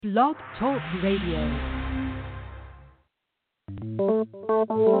Blog Talk Radio.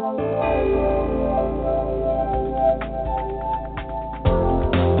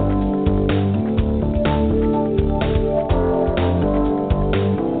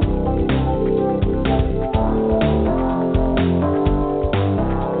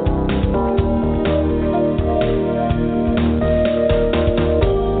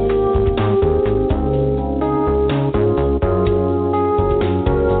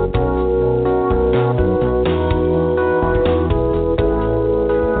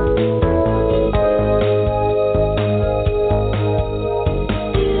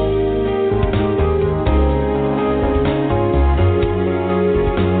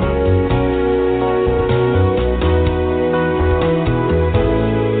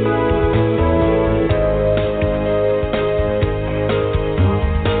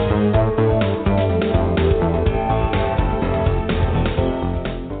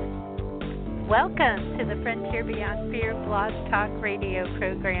 Welcome to the Frontier Beyond Fear Blog Talk Radio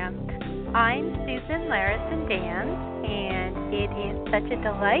program. I'm Susan Larison Dan, and it is such a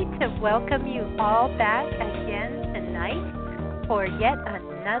delight to welcome you all back again tonight for yet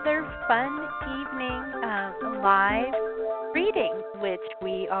another fun evening of live reading, which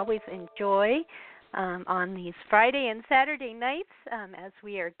we always enjoy on these Friday and Saturday nights as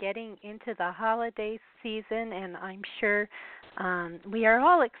we are getting into the holiday season, and I'm sure we are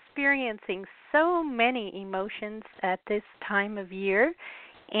all experiencing so many emotions at this time of year.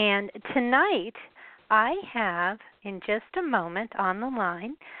 And tonight I have, in just a moment on the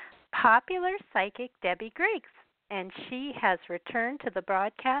line, popular psychic Debbie Griggs. And she has returned to the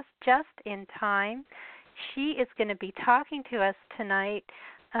broadcast just in time. She is going to be talking to us tonight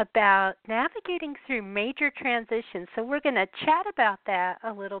about navigating through major transitions. So we're going to chat about that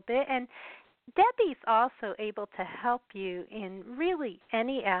a little bit. And Debbie's also able to help you in really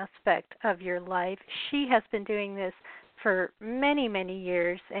any aspect of your life. She has been doing this for many, many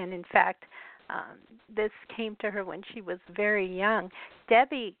years, and in fact, this came to her when she was very young.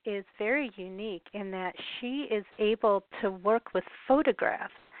 Debbie is very unique in that she is able to work with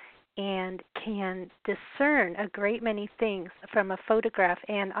photographs and can discern a great many things from a photograph.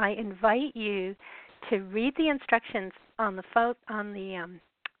 And I invite you to read the instructions on the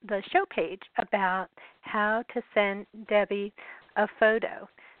the show page about how to send Debbie a photo.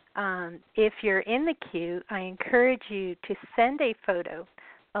 If you're in the queue, I encourage you to send a photo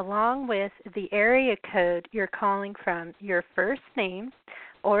along with the area code you're calling from, your first name,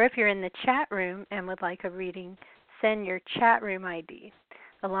 or if you're in the chat room and would like a reading, send your chat room ID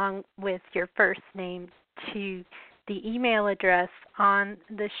along with your first name to the email address on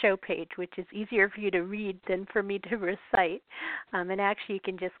the show page, which is easier for you to read than for me to recite. And actually, you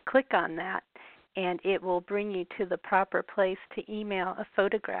can just click on that, and it will bring you to the proper place to email a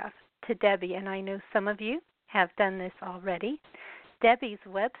photograph to Debbie. And I know some of you have done this already. Debbie's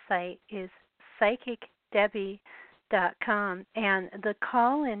website is psychicdebbie.com, and the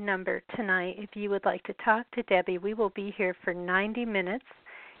call-in number tonight, if you would like to talk to Debbie, we will be here for 90 minutes,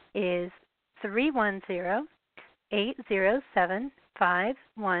 is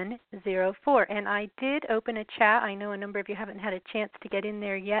 310-807-5104. And I did open a chat. I know a number of you haven't had a chance to get in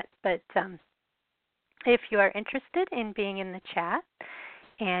there yet, but if you are interested in being in the chat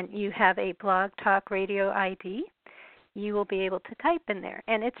and you have a Blog Talk Radio ID, you will be able to type in there.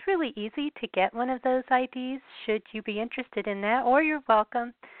 And it's really easy to get one of those IDs should you be interested in that, or you're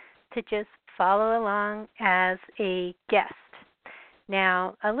welcome to just follow along as a guest.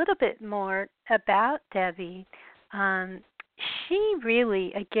 Now, a little bit more about Debbie. She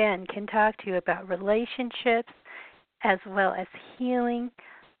really, again, can talk to you about relationships as well as healing,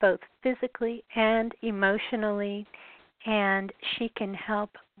 both physically and emotionally, and she can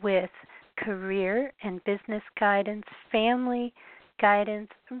help with career and business guidance, family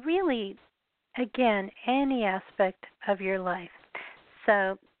guidance, really, again, any aspect of your life.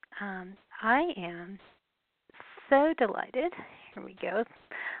 So I am so delighted. Here we go.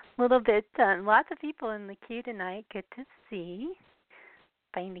 A little bit, lots of people in the queue tonight. Good to see.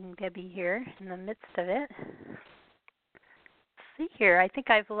 Finding Debbie here in the midst of it. Let's see here. I think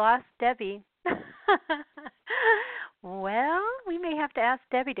I've lost Debbie. Well, we may have to ask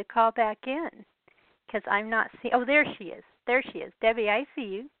Debbie to call back in because I'm not seeing. Oh, there she is. There she is. Debbie, I see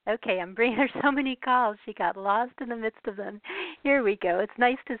you. Okay, I'm bringing her so many calls. She got lost in the midst of them. Here we go. It's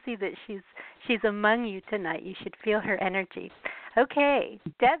nice to see that she's among you tonight. You should feel her energy. Okay,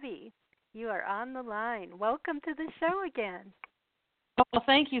 Debbie, you are on the line. Welcome to the show again. Well,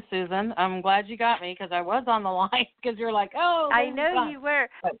 thank you, Susan. I'm glad you got me because I was on the line because you're like, oh, I this is know fun. you were.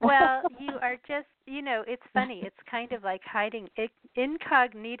 Well, you are just, it's funny. It's kind of like hiding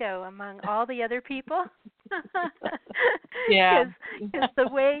incognito among all the other people. Yeah. Because the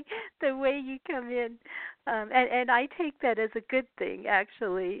way you come in, and I take that as a good thing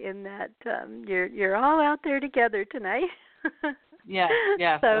actually, in that you're all out there together tonight. Yes.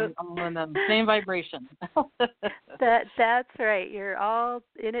 So I'm in the same vibration. that's right. You're all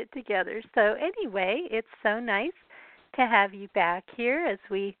in it together. So anyway, it's so nice to have you back here as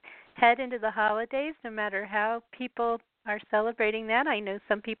we head into the holidays, no matter how people are celebrating that. I know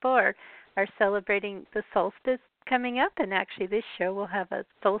some people are celebrating the solstice coming up, and actually this show will have a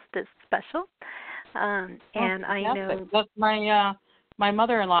solstice special. And I know that's my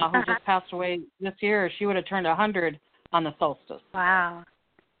mother-in-law who just passed away this year. She would have turned 100 on the solstice. Wow.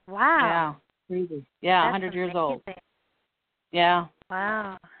 Yeah, crazy. Yeah, That's 100 years amazing. old. Yeah.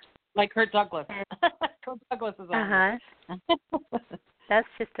 Wow. Like Kurt Douglas. Kurt Douglas is on. That's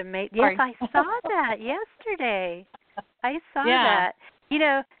just amazing. Yes, I saw that yesterday. I saw that.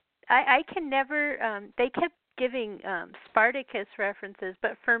 I can never. They kept giving Spartacus references,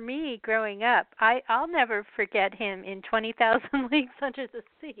 but for me, growing up, I'll never forget him in 20,000 Leagues Under the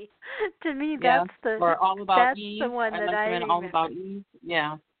Sea. To me, that's or All About Eve. the one that I remember. All About Eve.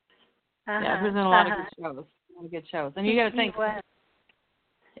 Yeah. Yeah, he was in a lot of good shows. And you got to think.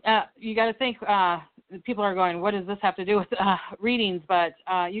 You got to think. People are going, what does this have to do with readings? But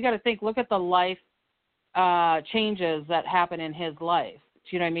you got to think. Look at the life changes that happened in his life.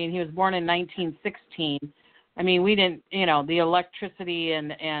 Do you know what I mean? He was born in 1916. I mean, we didn't, the electricity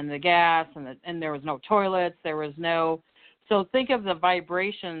and the gas and there was no toilets. There was no. So think of the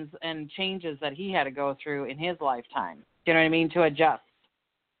vibrations and changes that he had to go through in his lifetime. Do you know what I mean? To adjust.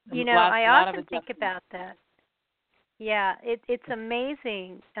 I often think about that. Yeah, it's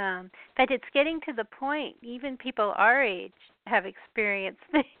amazing. In fact, it's getting to the point. Even people our age have experienced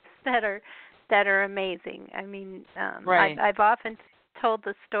things that are amazing. I mean, right. I've often told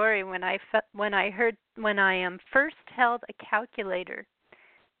the story when I first held a calculator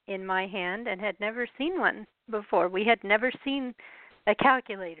in my hand and had never seen one before. We had never seen a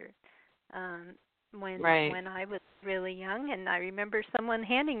calculator when I was really young, and I remember someone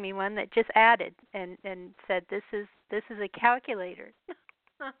handing me one that just added and said, "This is a calculator."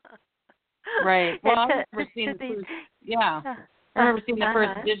 Right. Well, I remember seeing I remember seeing the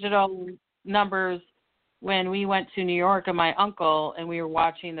first digital numbers when we went to New York and my uncle, and we were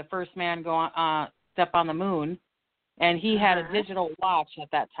watching the first man go step on the moon, and he had a digital watch at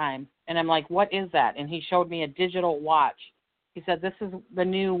that time. And I'm like, what is that? And he showed me a digital watch. He said, this is the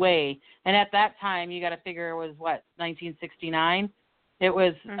new way. And at that time, you got to figure it was, 1969? It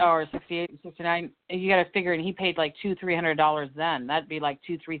was, or 68, 69. You got to figure, and he paid like $200-$300 then. That'd be like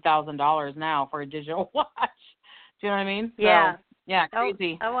 $2,000-$3,000 now for a digital watch. Do you know what I mean? Yeah. So, yeah,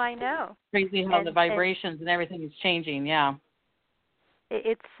 crazy. Oh, I know. Crazy how the vibrations and everything is changing. Yeah.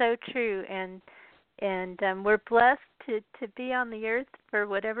 It's so true, and we're blessed to be on the earth for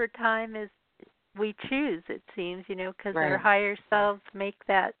whatever time is we choose. It seems, because our higher selves make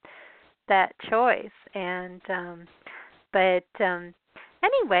that choice. And but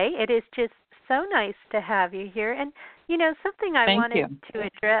anyway, it is just so nice to have you here. And something I wanted to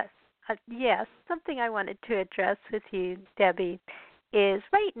address. Yes, something I wanted to address with you, Debbie, is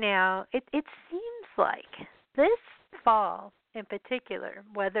right now it seems like this fall in particular,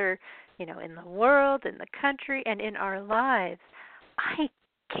 whether, in the world, in the country, and in our lives, I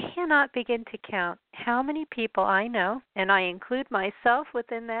cannot begin to count how many people I know, and I include myself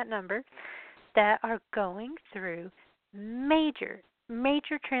within that number, that are going through major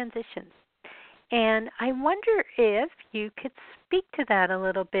transitions. And I wonder if you could speak to that a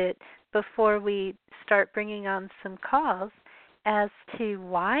little bit before we start bringing on some calls as to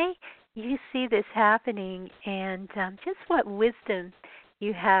why you see this happening and just what wisdom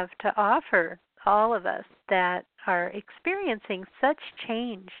you have to offer all of us that are experiencing such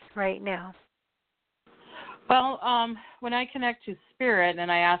change right now. Well, when I connect to Spirit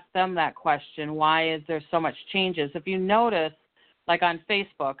and I ask them that question, why is there so much changes? If you notice, like on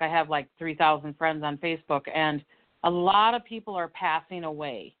Facebook, I have like 3,000 friends on Facebook, and a lot of people are passing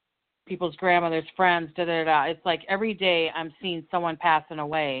away. People's grandmothers, friends, It's like every day I'm seeing someone passing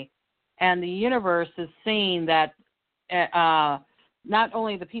away. And the universe is seeing that not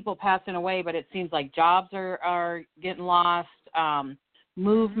only the people passing away, but it seems like jobs are getting lost,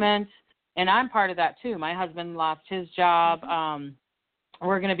 movement. And I'm part of that too. My husband lost his job.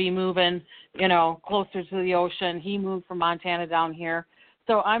 We're going to be moving, closer to the ocean. He moved from Montana down here.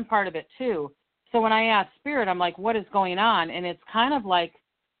 So I'm part of it too. So when I ask Spirit, I'm like, what is going on? And it's kind of like,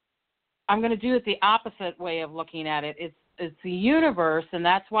 I'm going to do it the opposite way of looking at it. It's the universe, and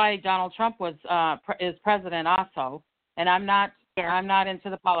that's why Donald Trump is president also. And I'm not into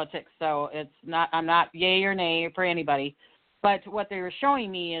the politics, so I'm not yay or nay for anybody. But what they were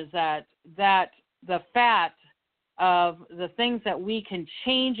showing me is that the fat of the things that we can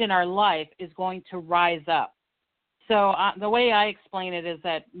change in our life is going to rise up. So the way I explain it is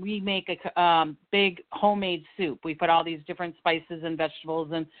that we make a big homemade soup. We put all these different spices and vegetables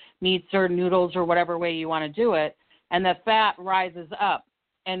and meats or noodles or whatever way you want to do it, and the fat rises up.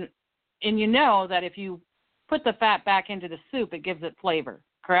 And you know that if you put the fat back into the soup, it gives it flavor,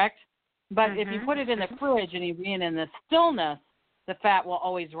 correct? But if you put it in the fridge and you bring it in the stillness, the fat will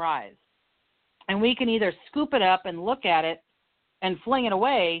always rise. And we can either scoop it up and look at it and fling it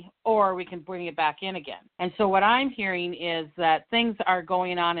away, or we can bring it back in again. And so what I'm hearing is that things are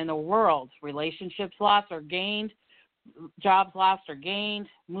going on in the world. Relationships lost or gained, jobs lost or gained,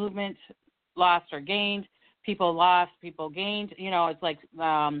 movement lost or gained, people lost, people gained. You know, it's like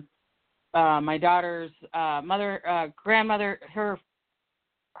my daughter's grandmother,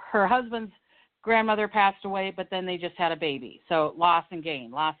 her husband's grandmother passed away, but then they just had a baby. So loss and gain,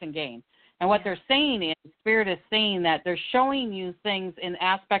 loss and gain. And what they're saying is, Spirit is saying that they're showing you things in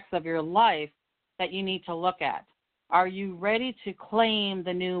aspects of your life that you need to look at. Are you ready to claim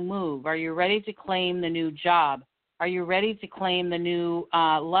the new move? Are you ready to claim the new job? Are you ready to claim the new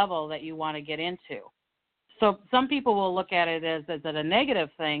level that you want to get into? So some people will look at it as a negative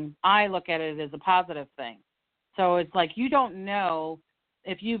thing. I look at it as a positive thing. So it's like you don't know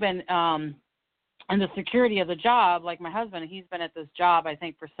if you've been and the security of the job, like my husband, he's been at this job, I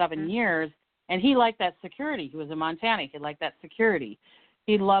think, for 7 years, and he liked that security. He was in Montana. He liked that security.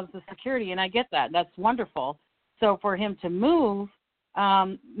 He loves the security, and I get that. That's wonderful. So for him to move,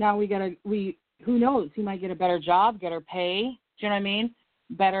 now who knows? He might get a better job, better pay, do you know what I mean?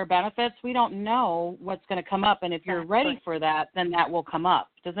 Better benefits. We don't know what's going to come up, and if you're ready for that, then that will come up.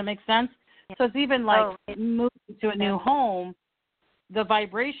 Does that make sense? So it's even like moving to a new home, the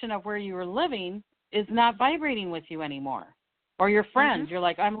vibration of where you were living is not vibrating with you anymore. Or your friends. You're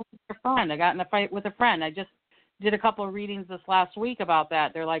like, I'm looking for a friend. I got in a fight with a friend. I just did a couple of readings this last week about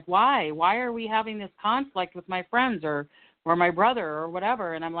that. They're like, why? Why are we having this conflict with my friends or my brother or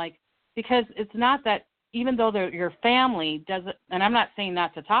whatever? And I'm like, because it's not that, even though your family doesn't, and I'm not saying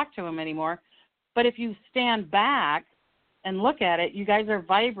not to talk to them anymore, but if you stand back and look at it, you guys are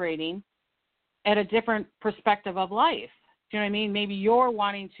vibrating at a different perspective of life. Do you know what I mean? Maybe you're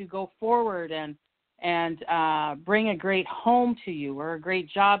wanting to go forward and bring a great home to you or a great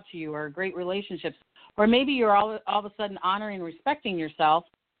job to you or great relationships. Or maybe you're all of a sudden honoring and respecting yourself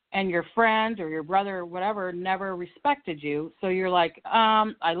and your friend or your brother or whatever never respected you. So you're like,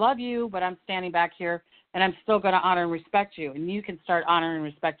 I love you, but I'm standing back here and I'm still going to honor and respect you. And you can start honoring and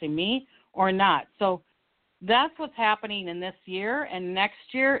respecting me or not. So that's what's happening in this year. And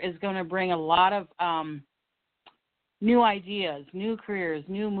next year is going to bring a lot of new ideas, new careers,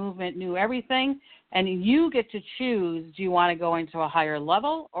 new movement, new everything. And you get to choose, do you want to go into a higher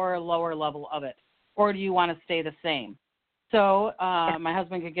level or a lower level of it? Or do you want to stay the same? So my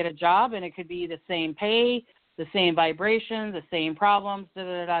husband could get a job, and it could be the same pay, the same vibration, the same problems,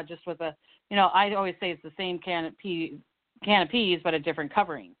 just with I always say it's the same can of peas, but a different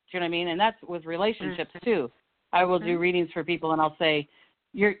covering. Do you know what I mean? And that's with relationships, too. I will do readings for people, and I'll say,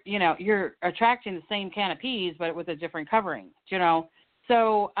 you're attracting the same can of peas, but with a different covering, you know?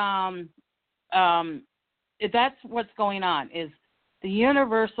 So that's what's going on is the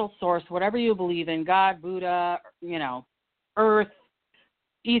universal source, whatever you believe in, God, Buddha, earth,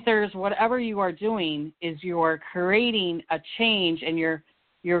 ethers, whatever you are doing is you're creating a change and you're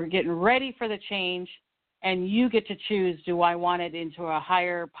getting ready for the change, and you get to choose, do I want it into a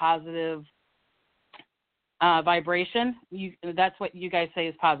higher positive vibration? That's what you guys say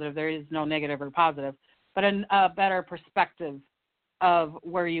is positive. There is no negative or positive, but a better perspective of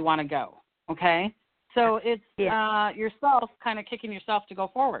where you want to go, okay? So it's yourself kind of kicking yourself to go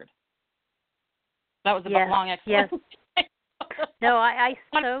forward. That was a long explanation. Yes. No, I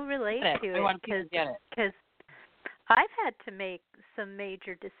so relate to it because I've had to make some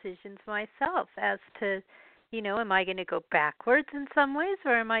major decisions myself as to, am I going to go backwards in some ways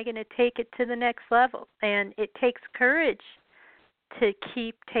or am I going to take it to the next level? And it takes courage to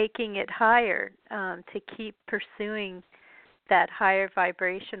keep taking it higher, to keep pursuing that higher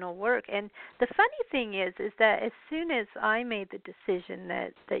vibrational work. And the funny thing is that as soon as I made the decision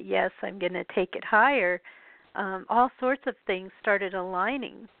that yes, I'm going to take it higher, all sorts of things started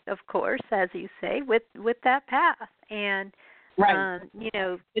aligning, of course, as you say, with that path. And Right. To me,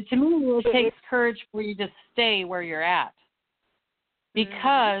 it takes courage for you to stay where you're at,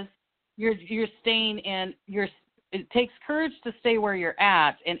 because you're staying in your. It takes courage to stay where you're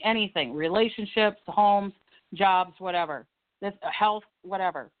at in anything, relationships, homes, jobs, whatever, this health,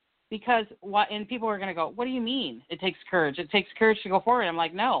 whatever. Because and people are going to go, what do you mean? It takes courage. It takes courage to go forward. I'm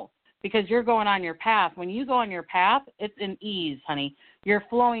like, no, because you're going on your path. When you go on your path, it's an ease, honey. You're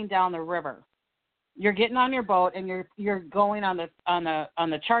flowing down the river. You're getting on your boat and you're going on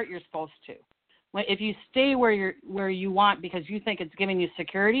the chart you're supposed to. If you stay where you want because you think it's giving you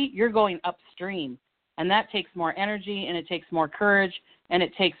security, you're going upstream. And that takes more energy, and it takes more courage, and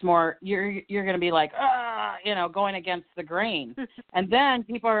it takes more. You're going to be like, going against the grain. And then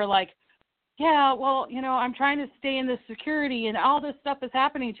people are like, yeah, well, I'm trying to stay in this security, and all this stuff is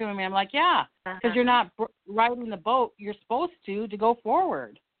happening to me. I'm like, yeah, because you're not riding the boat you're supposed to go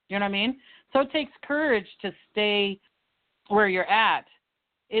forward. You know what I mean? So it takes courage to stay where you're at.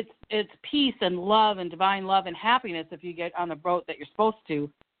 It's peace and love and divine love and happiness if you get on the boat that you're supposed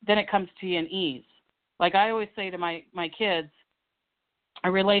to. Then it comes to you in ease. Like I always say to my kids, a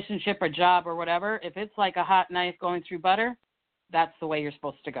relationship or job or whatever, if it's like a hot knife going through butter, that's the way you're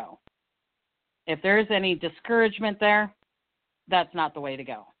supposed to go. If there is any discouragement there, that's not the way to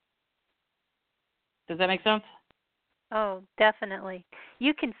go. Does that make sense? Oh, definitely.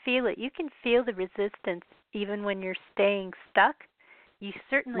 You can feel it. You can feel the resistance even when you're staying stuck. You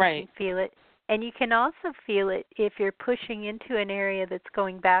certainly can feel it. And you can also feel it if you're pushing into an area that's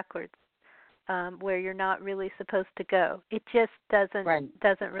going backwards. Where you're not really supposed to go. It just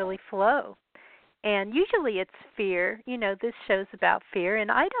doesn't really flow. And usually it's fear. This show's about fear, and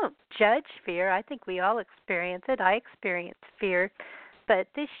I don't judge fear. I think we all experience it. I experience fear. But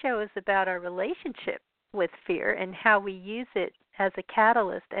this show is about our relationship with fear and how we use it as a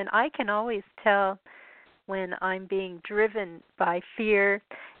catalyst. And I can always tell when I'm being driven by fear.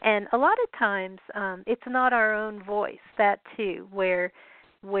 And a lot of times it's not our own voice, that too, where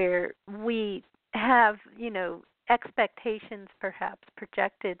we have, expectations perhaps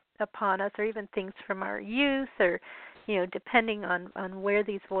projected upon us, or even things from our youth, or, depending on where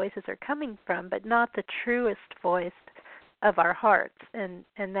these voices are coming from, but not the truest voice of our hearts, and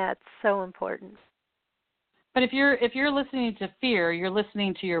that's so important. But if you're listening to fear, you're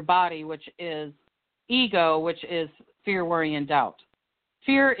listening to your body, which is ego, which is fear, worry, and doubt.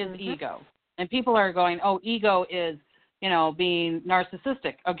 Fear is ego, and people are going, oh, ego is being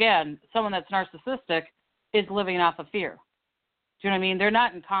narcissistic. Again, someone that's narcissistic is living off of fear. Do you know what I mean? They're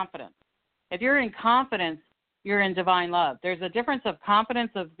not in confidence. If you're in confidence, you're in divine love. There's a difference of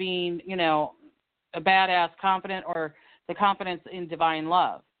confidence of being, a badass confident, or the confidence in divine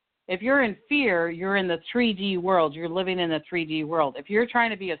love. If you're in fear, you're in the 3D world. You're living in the 3D world. If you're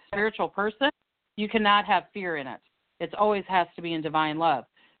trying to be a spiritual person, you cannot have fear in it. It always has to be in divine love.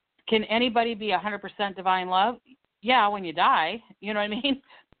 Can anybody be 100% divine love? Yeah, when you die, you know what I mean?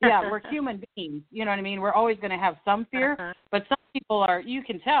 Yeah, we're human beings, you know what I mean? We're always going to have some fear, but some people are, you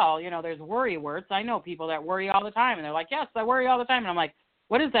can tell, there's worry words. I know people that worry all the time, and they're like, yes, I worry all the time. And I'm like,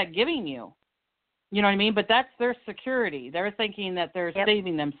 what is that giving you? You know what I mean? But that's their security. They're thinking that they're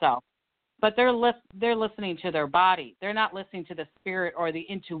saving themselves. But they're listening to their body. They're not listening to the spirit or the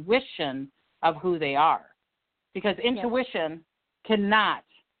intuition of who they are. Because intuition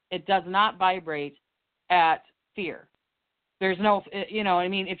it does not vibrate at fear. There's no, I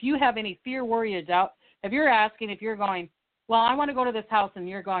mean, if you have any fear, worry, or doubt, if you're going, well, I want to go to this house, and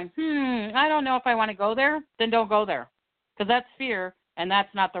you're going, I don't know if I want to go there, then don't go there. Because that's fear, and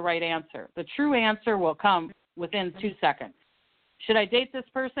that's not the right answer. The true answer will come within 2 seconds. Should I date this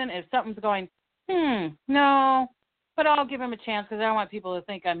person? If something's going, no, but I'll give him a chance because I don't want people to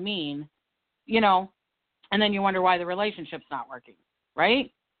think I'm mean, and then you wonder why the relationship's not working,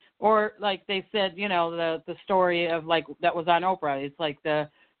 right? Or like they said, the story of like that was on Oprah. It's like the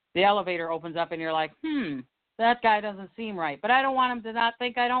elevator opens up and you're like, that guy doesn't seem right. But I don't want him to not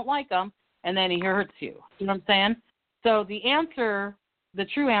think I don't like him. And then he hurts you. You know what I'm saying? So the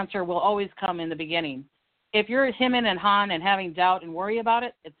true answer will always come in the beginning. If you're hemming and hawing and having doubt and worry about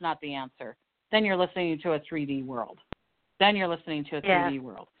it, it's not the answer. Then you're listening to a 3D world.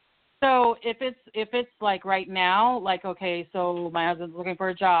 So if it's like right now, like, okay, so my husband's looking for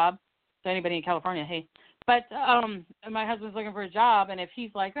a job. So anybody in California, hey. But my husband's looking for a job, and if he's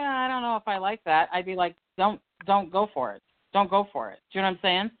like, I don't know if I like that, I'd be like, don't go for it. Don't go for it. Do you know what I'm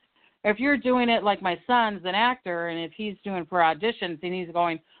saying? If you're doing it like my son's an actor, and if he's doing for auditions and he's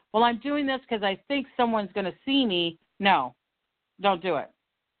going, well, I'm doing this because I think someone's going to see me. No, don't do it.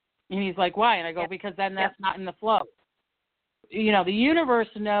 And he's like, why? And I go, because then that's not in the flow. The universe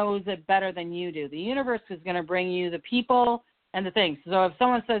knows it better than you do. The universe is going to bring you the people and the things. So if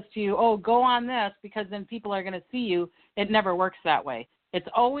someone says to you, oh, go on this because then people are going to see you, it never works that way. It's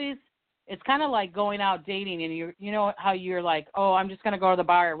kind of like going out dating, and you know how you're like, oh, I'm just going to go to the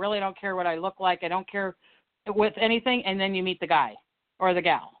bar. I really don't care what I look like. I don't care with anything. And then you meet the guy or the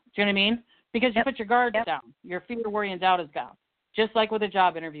gal. Do you know what I mean? Because you put your guard down. Your fear, worry, and doubt is gone. Just like with a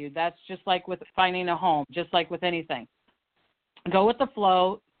job interview. That's just like with finding a home, just like with anything. Go with the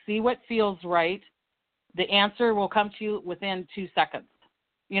flow. See what feels right. The answer will come to you within 2 seconds.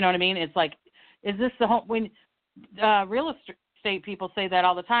 You know what I mean? It's like, is this the home? When real estate people say that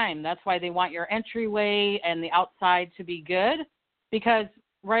all the time. That's why they want your entryway and the outside to be good, because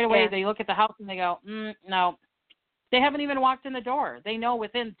right away they look at the house and they go, no. They haven't even walked in the door. They know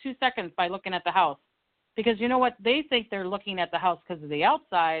within 2 seconds by looking at the house. Because you know what? They think they're looking at the house because of the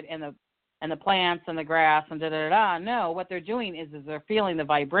outside and the plants and the grass and da-da-da-da. No, what they're doing is they're feeling the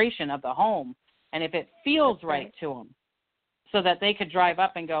vibration of the home. And if it feels right to them, so that they could drive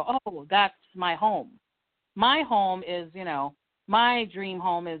up and go, oh, that's my home. My home is, my dream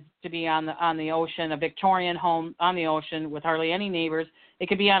home is to be on the ocean, a Victorian home on the ocean with hardly any neighbors. It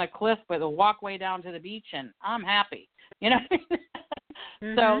could be on a cliff with a walkway down to the beach, and I'm happy. You know what I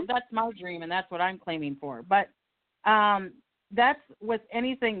mean? So that's my dream, and that's what I'm claiming for. But that's with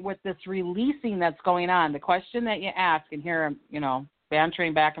anything with this releasing that's going on. The question that you ask, and here I'm,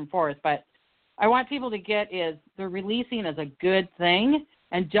 bantering back and forth, but I want people to get is the releasing is a good thing,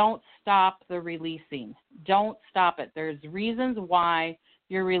 and don't stop the releasing. Don't stop it. There's reasons why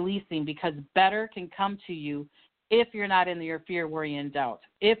you're releasing, because better can come to you if you're not in your fear, worry, and doubt.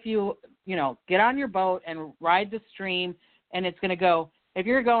 If you, get on your boat and ride the stream, and it's going to go. If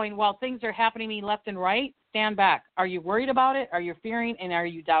you're going, well, things are happening to me left and right, stand back. Are you worried about it? Are you fearing? And are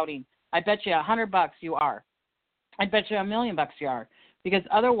you doubting? I bet you $100 you are. I bet you $1 million you are. Because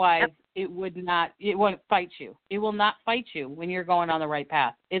otherwise it won't fight you. It will not fight you when you're going on the right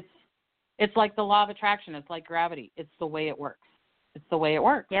path. It's like the law of attraction. It's like gravity. It's the way it works. It's the way it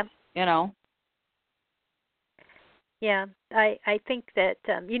works. Yep. Yeah, I think that,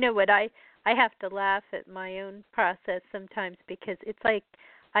 what, I have to laugh at my own process sometimes, because it's like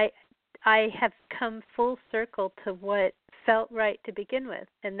I have come full circle to what felt right to begin with.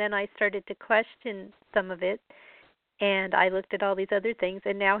 And then I started to question some of it, and I looked at all these other things,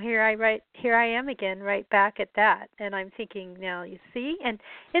 and now here I am again, right back at that. And I'm thinking, now you see, and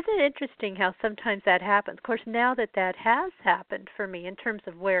isn't it interesting how sometimes that happens? Of course, now that has happened for me in terms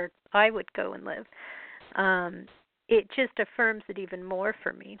of where I would go and live, it just affirms it even more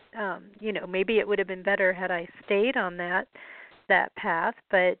for me. Maybe it would have been better had I stayed on that path,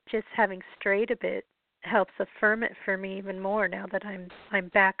 but just having strayed a bit helps affirm it for me even more now that I'm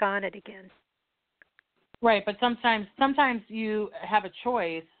back on it again. Right, but sometimes you have a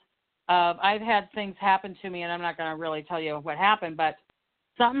choice of, I've had things happen to me, and I'm not going to really tell you what happened, but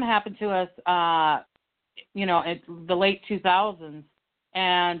something happened to us, in the late 2000s,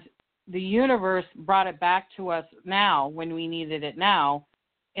 and the universe brought it back to us now when we needed it now,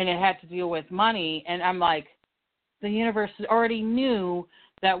 and it had to deal with money, and I'm like, the universe already knew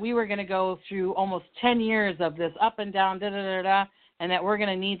that we were going to go through almost 10 years of this up and down, da-da-da-da, and that we're going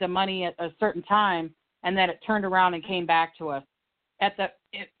to need the money at a certain time, and that it turned around and came back to us.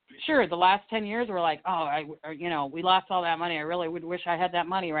 Sure, the last 10 years we're like, we lost all that money. I really would wish I had that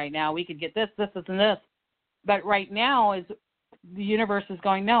money right now. We could get this, and this. But right now is the universe is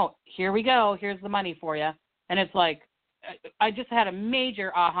going, no, here we go. Here's the money for you. And it's like, I just had a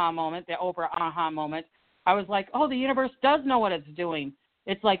major aha moment, the Oprah aha moment. I was like, oh, the universe does know what it's doing.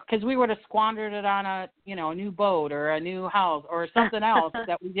 It's like, because we would have squandered it on a new boat or a new house or something else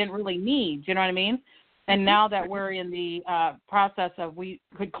that we didn't really need. Do you know what I mean? And now that we're in the process of we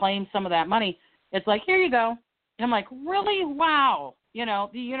could claim some of that money, it's like, here you go. And I'm like, really? Wow. The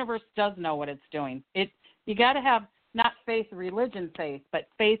universe does know what it's doing. You got to have not faith, religion faith, but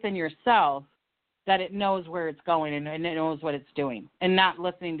faith in yourself that it knows where it's going and it knows what it's doing, and not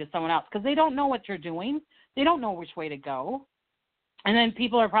listening to someone else, because they don't know what you're doing. They don't know which way to go. And then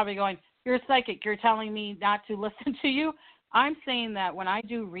people are probably going, you're a psychic. You're telling me not to listen to you. I'm saying that when I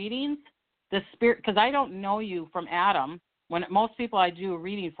do readings, the spirit, because I don't know you from Adam. When most people I do a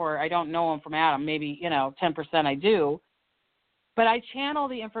reading for, I don't know them from Adam. Maybe, 10% I do. But I channel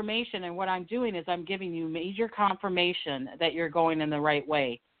the information, and what I'm doing is I'm giving you major confirmation that you're going in the right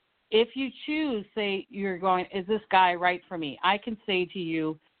way. If you choose, say you're going, is this guy right for me? I can say to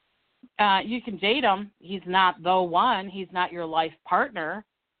you, you can date him. He's not the one. He's not your life partner.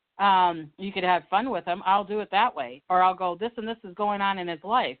 You could have fun with him. I'll do it that way. Or I'll go, this and this is going on in his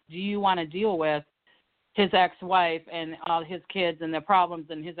life. Do you want to deal with his ex-wife and all his kids and the problems,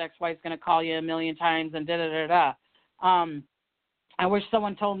 and his ex-wife's going to call you a million times and da-da-da-da? I wish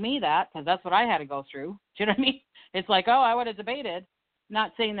someone told me that, because that's what I had to go through. Do you know what I mean? It's like, oh, I would have debated.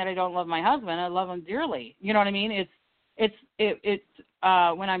 Not saying that I don't love my husband. I love him dearly. You know what I mean? It's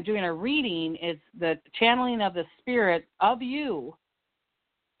when I'm doing a reading, it's the channeling of the spirit of you,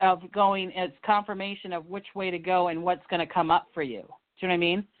 of going, it's confirmation of which way to go and what's going to come up for you. Do you know what I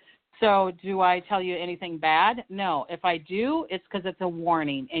mean? So do I tell you anything bad? No. If I do, it's because it's a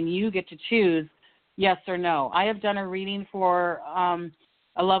warning, and you get to choose yes or no. I have done a reading for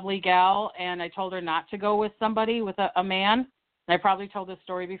a lovely gal, and I told her not to go with somebody, with a man. And I probably told this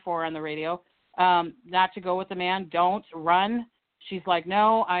story before on the radio. Not to go with a man. Don't run. She's like,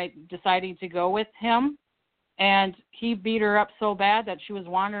 no, I decided to go with him. And he beat her up so bad that she was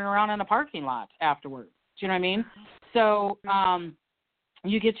wandering around in a parking lot afterwards. Do you know what I mean? So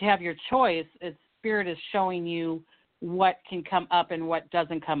you get to have your choice. Spirit is showing you what can come up and what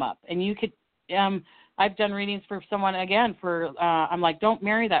doesn't come up. And you could, I've done readings for someone, again, I'm like, don't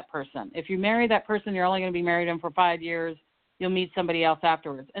marry that person. If you marry that person, you're only going to be married to him for 5 years. You'll meet somebody else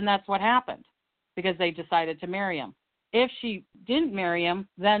afterwards. And that's what happened, because they decided to marry him. If she didn't marry him,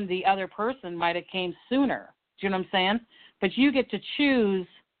 then the other person might have came sooner. Do you know what I'm saying? But you get to choose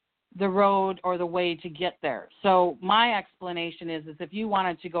the road or the way to get there. So my explanation is if you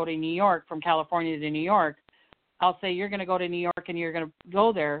wanted to go to New York, from California to New York, I'll say you're going to go to New York and you're going to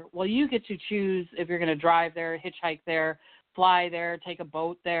go there. Well, you get to choose if you're going to drive there, hitchhike there, fly there, take a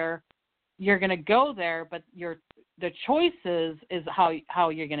boat there. You're going to go there, but the choices is how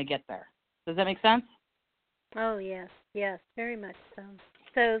you're going to get there. Does that make sense? Oh, yes, very much so.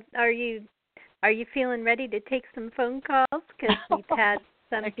 So are you feeling ready to take some phone calls? Because we've had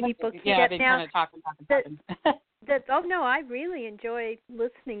some people yeah, get they now. kind of talking. Oh, no, I really enjoy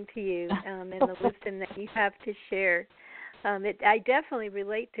listening to you and the wisdom that you have to share. I definitely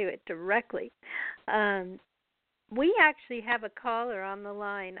relate to it directly. We actually have a caller on the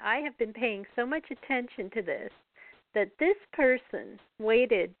line. I have been paying so much attention to this that this person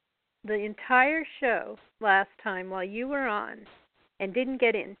waited the entire show last time while you were on and didn't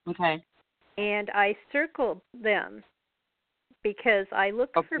get in. Okay. And I circled them because I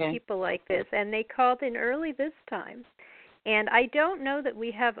look for people like this, and they called in early this time. And I don't know that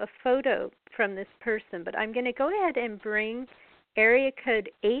we have a photo from this person, but I'm going to go ahead and bring area code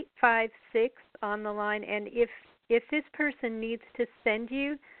 856 on the line. And if this person needs to send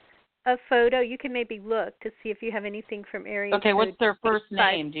you a photo, you can maybe look to see if you have anything from area code. Okay, what's their first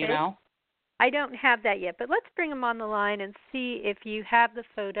name? Do you know? I don't have that yet, but let's bring them on the line and see if you have the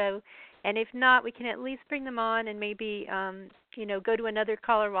photo. And if not, we can at least bring them on and maybe, go to another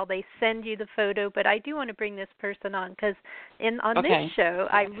caller while they send you the photo. But I do want to bring this person on because on this show,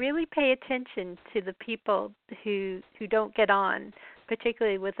 I really pay attention to the people who don't get on,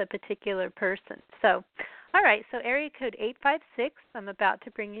 particularly with a particular person. So, all right, so area code 856, I'm about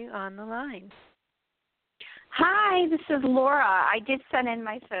to bring you on the line. Hi, this is Laura. I did send in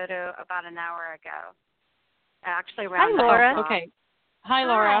my photo about an hour ago. Actually, around Hi, Laura. Okay. Hi,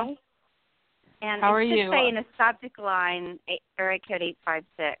 Laura. Hi. And how are you? Just say in a subject line, area code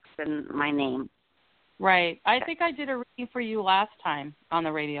 856 and my name. Right. I think I did a reading for you last time on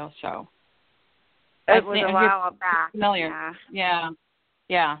the radio show. It was a while back. Familiar. Yeah.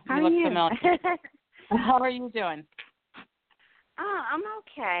 You look familiar. How are you doing? Oh, I'm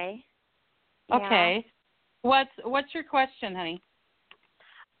okay. Okay. Yeah. What's your question, honey?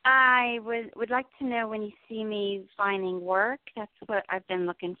 I would like to know when you see me finding work. That's what I've been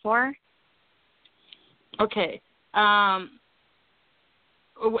looking for. Okay. And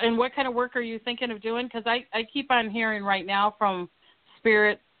what kind of work are you thinking of doing? Because I keep on hearing right now from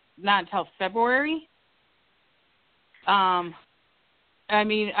Spirit not until February. I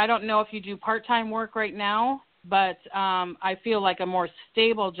don't know if you do part-time work right now, but I feel like a more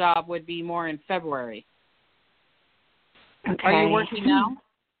stable job would be more in February. Okay. Are you working now?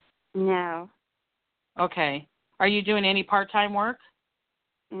 No. Okay. Are you doing any part-time work?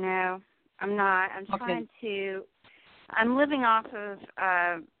 No, I'm not. I'm living off of,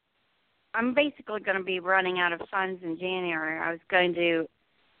 I'm basically going to be running out of funds in January. I'm going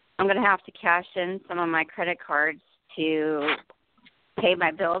to have to cash in some of my credit cards to pay my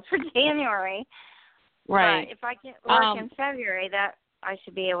bills for January. Right. But if I get work in February, that I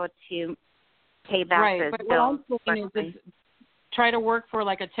should be able to pay back those but bills. What I'm saying is try to work for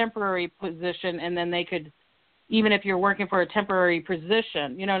like a temporary position, and then they could, even if you're working for a temporary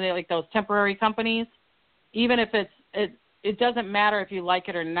position, like those temporary companies, even if it doesn't matter if you like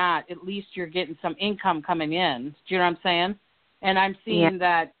it or not, at least you're getting some income coming in. Do you know what I'm saying? And I'm seeing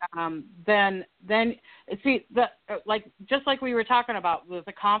that then see, just like we were talking about with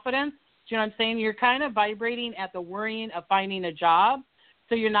the confidence, Do you know what I'm saying? You're kind of vibrating at the worrying of finding a job,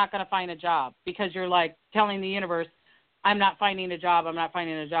 so you're not going to find a job because you're like telling the universe, I'm not finding a job, I'm not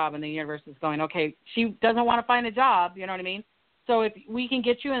finding a job, and the universe is going, okay, she doesn't want to find a job, you know what I mean? So if we can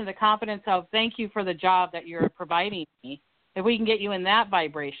get you into the confidence of thank you for the job that you're providing me, if we can get you in that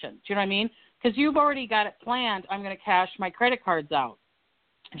vibration, do you know what I mean? Because you've already got it planned, I'm going to cash my credit cards out.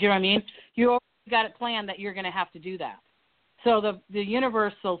 Do you know what I mean? You already got it planned that you're going to have to do that. So the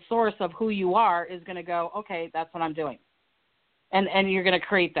universal source of who you are is going to go, okay, that's what I'm doing. And you're going to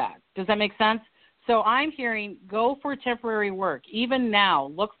create that. Does that make sense? So I'm hearing go for temporary work. Even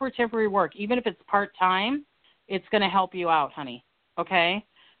now, look for temporary work. Even if it's part-time, it's going to help you out, honey. Okay?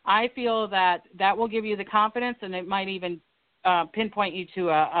 I feel that will give you the confidence, and it might even pinpoint you to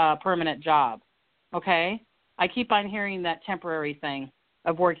a permanent job. Okay? I keep on hearing that temporary thing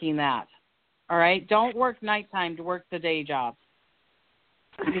of working that. All right? Don't work nighttime to work the day jobs.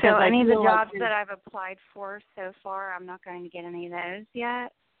 So any of the jobs that I've applied for so far, I'm not going to get any of those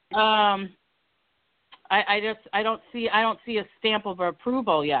yet? I don't see a stamp of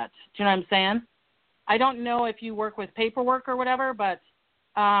approval yet. Do you know what I'm saying? I don't know if you work with paperwork or whatever, but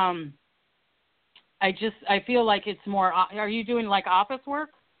I feel like it's more. Are you doing like office work?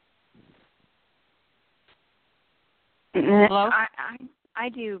 Hello? I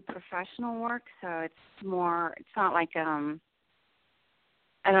do professional work, so it's more. It's not like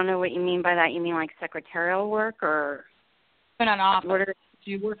I don't know what you mean by that. You mean like secretarial work or? In an office. Do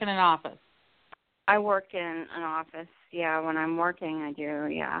you work in an office? I work in an office. Yeah, when I'm working, I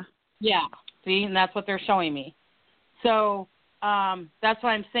do. Yeah. Yeah. See, and that's what they're showing me. So that's what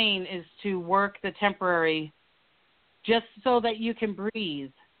I'm saying is to work the temporary, just so that you can breathe.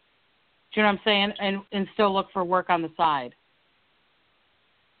 Do you know what I'm saying? And still look for work on the side.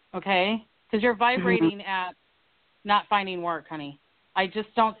 Okay? Because you're vibrating at not finding work, honey. I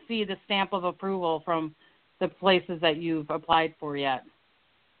just don't see the stamp of approval from the places that you've applied for yet.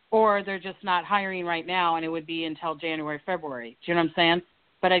 Or they're just not hiring right now, and it would be until January, February. Do you know what I'm saying?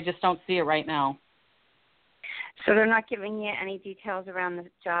 But I just don't see it right now. So they're not giving you any details around the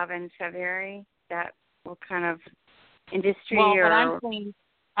job in February? That what kind of industry? Well, or... what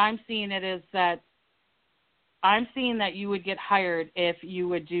I'm seeing it is that I'm seeing that you would get hired if you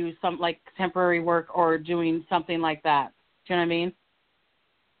would do some like temporary work or doing something like that. Do you know what I mean?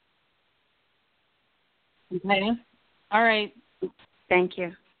 Okay. All right. Thank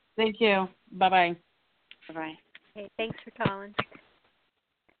you. Thank you. Bye-bye. Bye-bye. Okay, thanks for calling.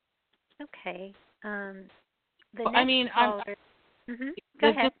 Okay. The next caller. Go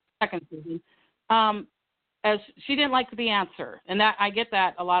ahead. Just a second, Susan. As she didn't like the answer, and that I get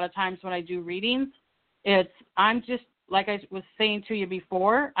that a lot of times when I do readings. I'm just like I was saying to you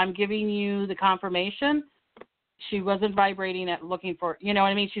before. I'm giving you the confirmation. She wasn't vibrating at looking for. You know what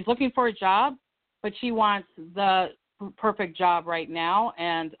I mean? She's looking for a job, but she wants the perfect job right now.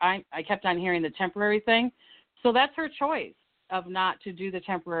 And I kept on hearing the temporary thing, so that's her choice of not to do the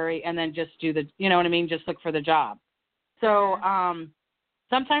temporary and then just do the. You know what I mean? Just look for the job. So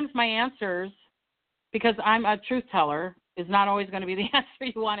sometimes my answers, because I'm a truth teller, is not always going to be the answer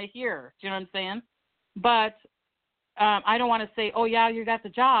you want to hear. Do you know what I'm saying? But I don't want to say, oh, yeah, you got the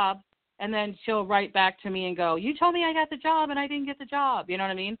job, and then she'll write back to me and go, you told me I got the job and I didn't get the job. You know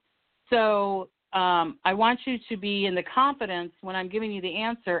what I mean? So I want you to be in the confidence when I'm giving you the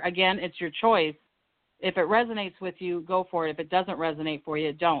answer. Again, it's your choice. If it resonates with you, go for it. If it doesn't resonate for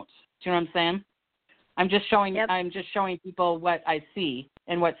you, don't. Do you know what I'm saying? I'm just showing. Yep. I'm just showing people what I see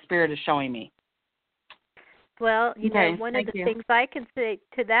and what Spirit is showing me. Well, you know, one of the you. things I can say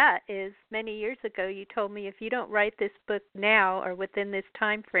to that is many years ago you told me if you don't write this book now or within this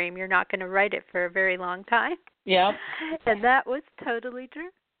time frame, you're not going to write it for a very long time. Yeah. And that was totally true.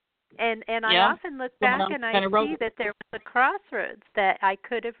 And I often look back and I see that there was a crossroads that I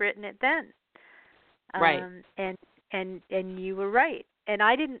could have written it then. Right. And you were right. And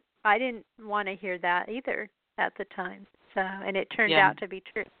I didn't want to hear that either at the time. So and it turned out to be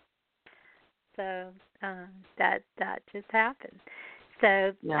true. So that just happened.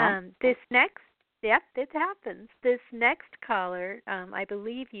 So this next, it happens. This next caller, I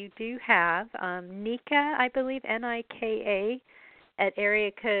believe you do have Nika, I believe Nika, at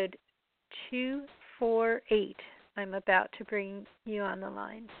area code 248. I'm about to bring you on the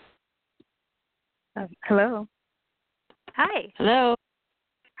line. Hello. Hi. Hello.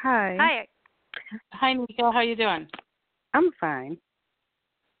 Hi. Hi. Hi, Nika. How you doing? I'm fine.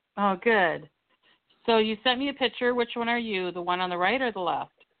 Oh, good. So you sent me a picture. Which one are you? The one on the right or the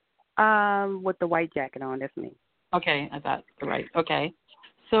left? With the white jacket on, that's me. Okay, I thought the right. Okay.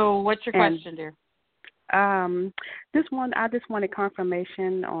 So what's your question, dear? I just wanted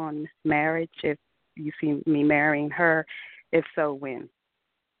confirmation on marriage. If you see me marrying her, if so, when?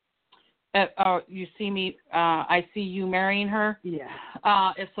 You see me? I see you marrying her. Yeah.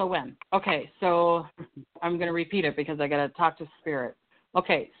 If so, when? Okay, so I'm going to repeat it because I got to talk to Spirit.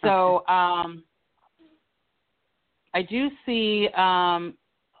 Okay, so I do see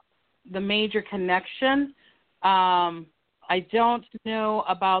the major connection. I don't know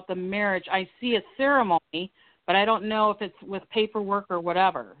about the marriage. I see a ceremony, but I don't know if it's with paperwork or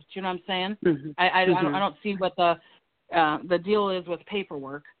whatever. Do you know what I'm saying? Mm-hmm. I don't see what the deal is with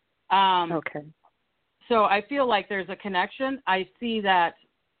paperwork. Okay. So I feel like there's a connection. I see that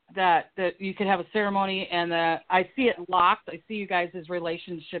you could have a ceremony, and I see it locked. I see you guys'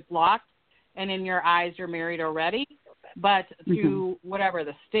 relationship locked, and in your eyes you're married already. But through whatever,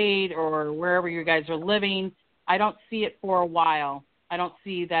 the state or wherever you guys are living, I don't see it for a while. I don't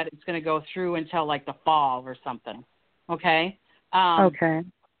see that it's going to go through until like the fall or something. Okay? Okay.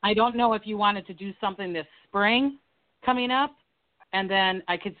 I don't know if you wanted to do something this spring coming up, and then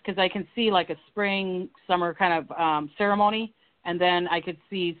because I can see like a spring, summer kind of ceremony, and then I could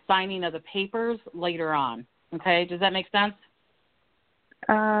see signing of the papers later on. Okay? Does that make sense?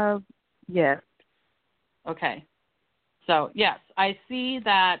 Yes. Okay. So, yes, I see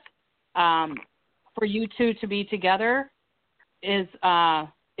that for you two to be together is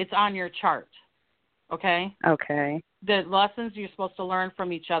it's on your chart, okay? Okay. The lessons you're supposed to learn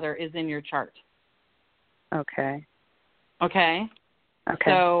from each other is in your chart. Okay. Okay?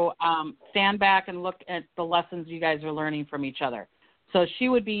 Okay. So stand back and look at the lessons you guys are learning from each other. So she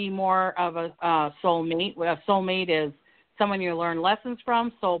would be more of a soulmate. A soulmate is someone you learn lessons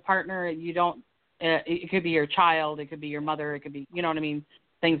from. Soul partner, you don't. It could be your child. It could be your mother. It could be, you know what I mean,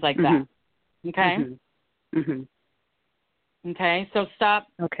 things like that. Okay. Okay. So stop.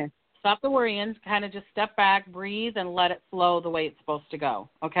 Okay. Stop the worrying. Kind of just step back, breathe, and let it flow the way it's supposed to go.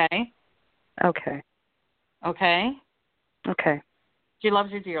 Okay. Okay. Okay. Okay. She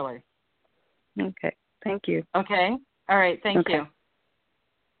loves you dearly. Okay. Thank you. Okay. All right. Thank you.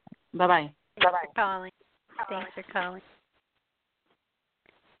 Bye-bye. Thanks for calling. Thanks for calling.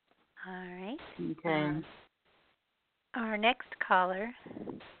 All right. Okay. Our next caller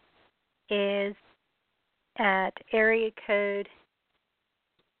is at area code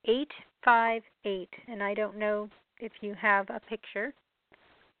 858, and I don't know if you have a picture,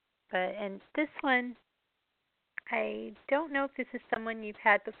 and this one, I don't know if this is someone you've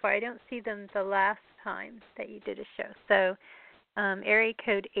had before. I don't see them the last time that you did a show. So, area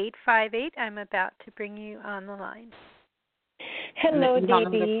code 858, I'm about to bring you on the line. Hello,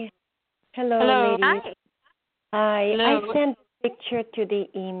 Debbie. Hello, ladies. Hi. Hello. I sent a picture to the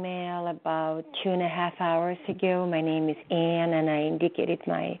email about 2.5 hours ago. My name is Ann, and I indicated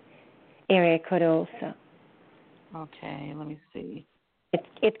my area code also. Okay, let me see.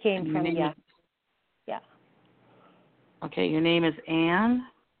 It came from yeah. Okay, your name is Ann?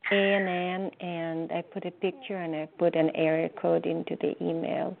 Ann, and I put a picture and I put an area code into the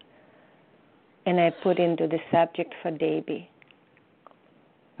email. And I put into the subject for Debbie.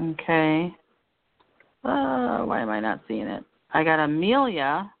 Okay. Why am I not seeing it? I got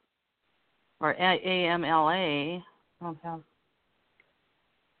Amelia, or AMLA. Okay. And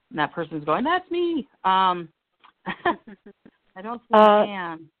that person's going, that's me. I don't see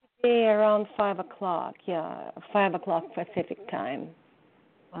Ann. Around 5 o'clock, 5 o'clock Pacific time.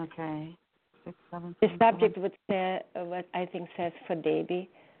 Okay. 6, 7, the subject would say what I think says for Debbie.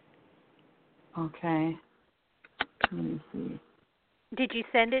 Okay. Let me see. Did you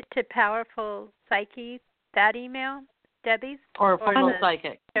send it to Powerful Psyche, that email, Debbie's? Or Full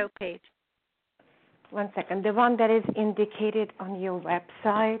Psychic? Show page. 1 second. The one that is indicated on your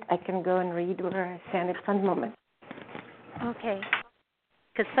website, I can go and read where I sent it. 1 moment. Okay.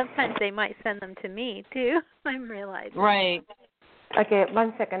 Because sometimes they might send them to me, too. I'm realizing. Right. Okay,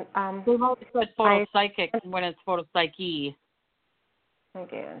 1 second. We've always said Photo Psychic when it's Photo Psyche.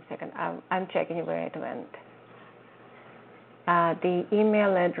 Okay, 1 second. I'm checking where it went. The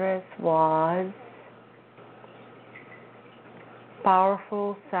email address was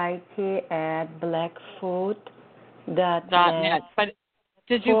powerfulpsyche@blackfoot.net. But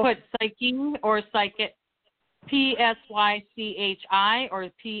did you put Psyche or Psychic? PSYCHI or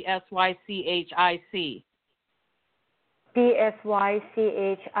PSYCHIC?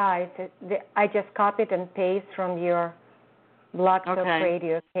 PSYCHI. I just copied and pasted from your Blog Talk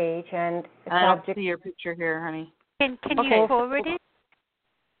Radio page and I don't see your picture here, honey. Can you forward it?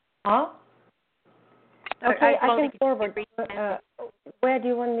 Huh? Okay, I can forward. Where do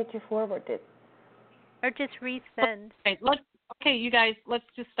you want me to forward it? Or just resend. Okay, you guys, let's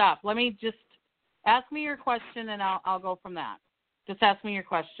just stop. Let me just Ask me your question, and I'll go from that. Just ask me your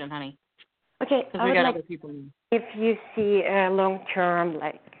question, honey. Okay. Because we got other people. If you see a long-term,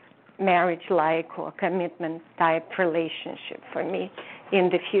 like marriage-like or commitment-type relationship for me in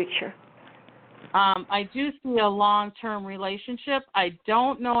the future. I do see a long-term relationship. I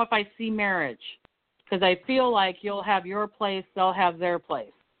don't know if I see marriage because I feel like you'll have your place, they'll have their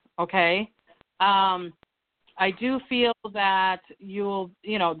place. Okay? I do feel that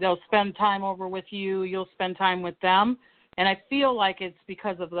they'll spend time over with you, you'll spend time with them, and I feel like it's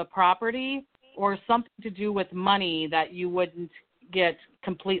because of the property or something to do with money that you wouldn't get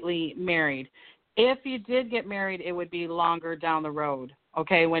completely married. If you did get married, it would be longer down the road,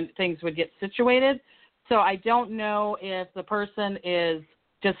 okay, when things would get situated. So I don't know if the person is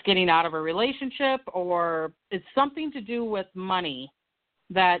just getting out of a relationship or it's something to do with money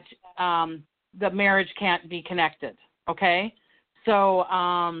that the marriage can't be connected, okay? So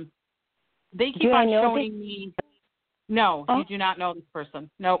they keep on showing me. No, you do not know this person.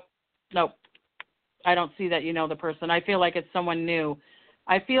 Nope. I don't see that you know the person. I feel like it's someone new.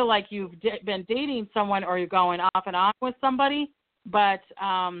 I feel like you've been dating someone or you're going off and on with somebody, but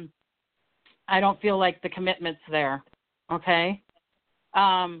I don't feel like the commitment's there, okay?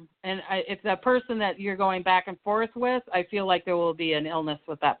 If the person that you're going back and forth with, I feel like there will be an illness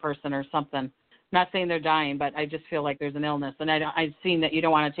with that person or something. I'm not saying they're dying, but I just feel like there's an illness, and I've seen that you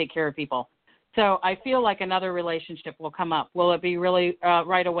don't want to take care of people. So I feel like another relationship will come up. Will it be really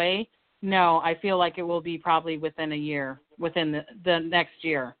right away? No, I feel like it will be probably within a year, within the next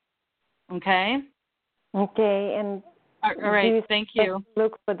year. Okay? Okay, and all right, thank you.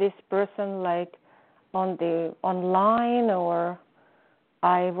 Look for this person like online or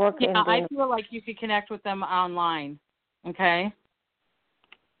I work in I feel like you could connect with them online. Okay?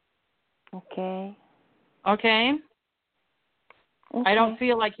 Okay. Okay? I don't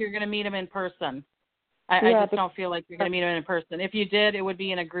feel like you're going to meet them in person. I just don't feel like you're going to meet them in person. If you did, it would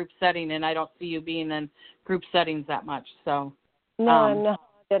be in a group setting, and I don't see you being in group settings that much. So no, I'm not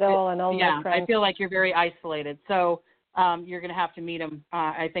at all. And all yeah, my friends. I feel like you're very isolated. So you're going to have to meet them,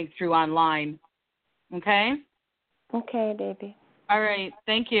 I think, through online. Okay? Okay, baby. All right.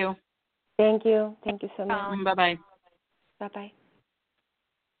 Thank you. Thank you. Thank you so much. Bye-bye. Bye-bye.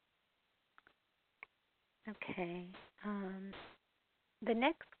 Okay. The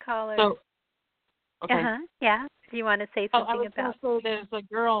next caller. So, okay. Yeah. Do you want to say something I was about? So there's a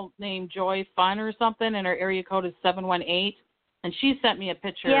girl named Joy Fun or something, and her area code is 718, and she sent me a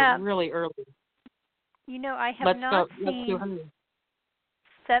picture really early. You know, I have not seen. Let's do her.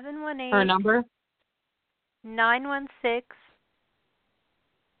 718. Her number?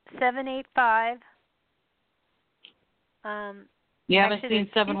 916-785. You haven't seen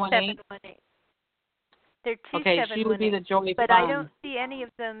 718? They're two 718. Okay, she would be the Joy But Fun. I don't see any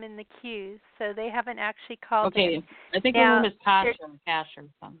of them in the queues, so they haven't actually called in. Okay, I think her name is Cash or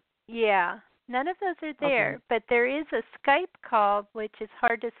something. Yeah, none of those are there, but there is a Skype call, which is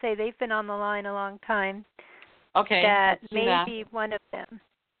hard to say. They've been on the line a long time. Okay, that may be one of them.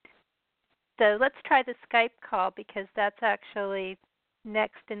 So let's try the Skype call because that's actually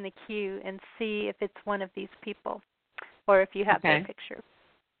next in the queue and see if it's one of these people or if you have their picture.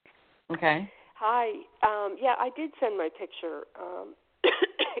 Okay. Hi. Yeah, I did send my picture.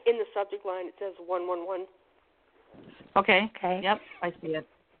 In the subject line, it says 111. Okay. Yep, I see it.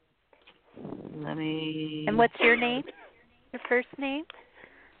 Let me... And what's your name? Your first name?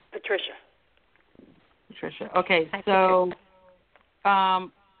 Patricia. Okay, so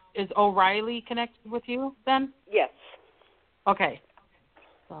is O'Reilly connected with you then? Yes. Okay.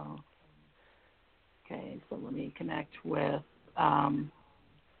 So let me connect with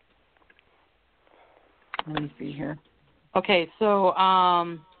let me see here. Okay, so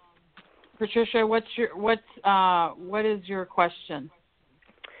Patricia, what is your question?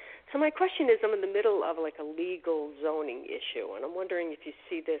 So my question is, I'm in the middle of like a legal zoning issue, and I'm wondering if you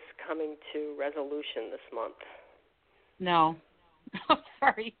see this coming to resolution this month. No.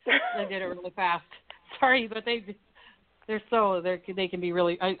 Sorry, they did it really fast. Sorry, but they can be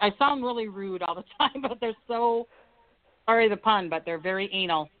really. I sound really rude all the time, but they're so. Sorry the pun, but they're very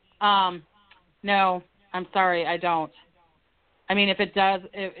anal. No, I'm sorry, I don't. I mean, if it does,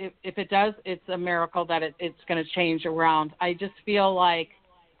 it's a miracle that it's going to change around. I just feel like.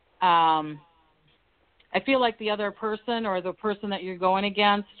 I feel like the other person or the person that you're going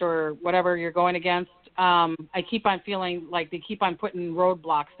against or whatever you're going against, I keep on feeling like they keep on putting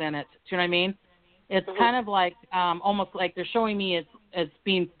roadblocks in it. Do you know what I mean? It's kind of like almost like they're showing me it's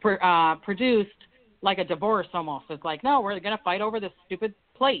being produced like a divorce almost. It's like, no, we're going to fight over this stupid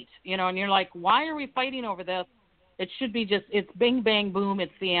plate, and you're like, why are we fighting over this? It should be just, it's bing, bang, boom,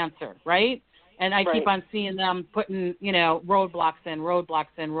 it's the answer, right? And I keep on seeing them putting, roadblocks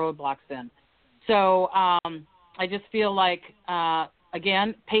in. So I just feel like,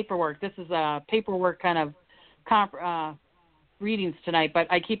 again, paperwork. This is a paperwork kind of readings tonight, but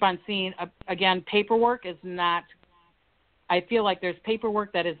I keep on seeing, again, paperwork is not, I feel like there's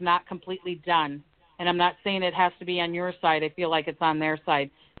paperwork that is not completely done. And I'm not saying it has to be on your side. I feel like it's on their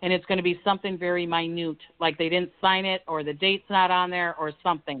side. And it's going to be something very minute, like they didn't sign it or the date's not on there or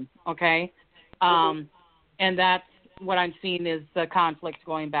something, okay? And that's what I'm seeing is the conflict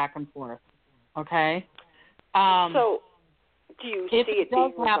going back and forth, okay? So do you see it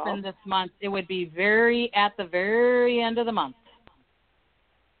being resolved? If it does happen this month, it would be at the very end of the month.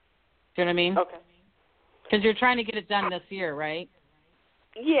 Do you know what I mean? Okay. Because you're trying to get it done this year, right?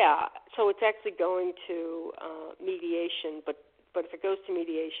 Yeah. So it's actually going to mediation, but if it goes to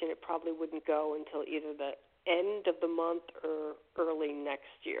mediation, it probably wouldn't go until either the end of the month or early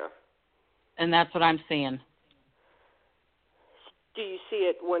next year. And that's what I'm seeing. Do you see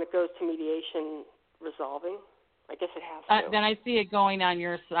it when it goes to mediation resolving? I guess it has to. Then I see it going on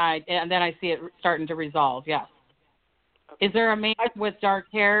your side, and then I see it starting to resolve, yes. Okay. Is there a man with dark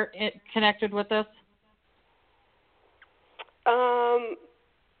hair connected with this?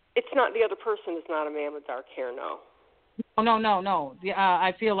 It's not, the other person is not a man with dark hair, no. No.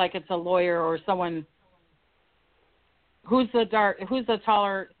 I feel like it's a lawyer or someone. Who's the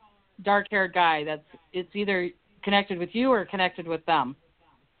taller, dark-haired guy? It's either connected with you or connected with them.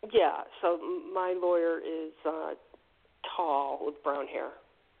 Yeah. So my lawyer is tall with brown hair.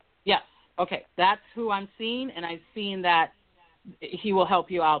 Yes. Okay. That's who I'm seeing, and I've seen that he will help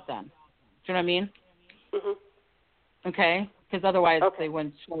you out then. Do you know what I mean? Mhm. Okay. Because otherwise they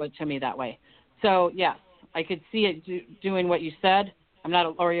wouldn't show it to me that way. So yes, I could see it doing what you said. I'm not a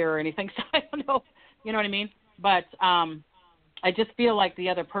lawyer or anything, so I don't know. You know what I mean? But I just feel like the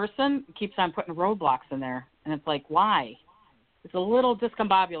other person keeps on putting roadblocks in there, and it's like, why? It's a little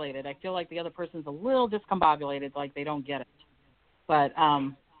discombobulated. I feel like the other person's a little discombobulated, like they don't get it. But,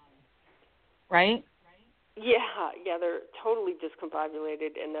 right? Yeah, they're totally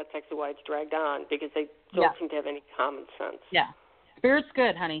discombobulated, and that's actually why it's dragged on, because they don't seem to have any common sense. Yeah. Spirit's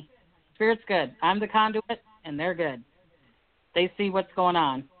good, honey. Spirit's good. I'm the conduit, and they're good. They see what's going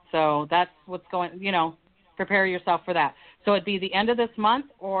on. So that's what's going, prepare yourself for that. So it'd be the end of this month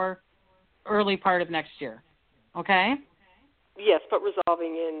or early part of next year. Okay? Yes, but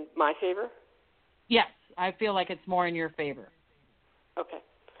resolving in my favor? Yes. I feel like it's more in your favor. Okay.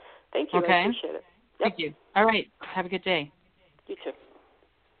 Thank you. Okay. I appreciate it. Yep. Thank you. All right. Have a good day. You too.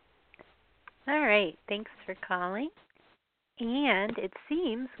 All right. Thanks for calling. And it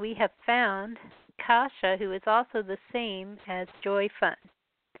seems we have found Kasha, who is also the same as Joy Fun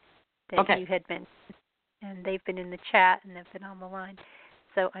that you had mentioned. And they've been in the chat and they've been on the line.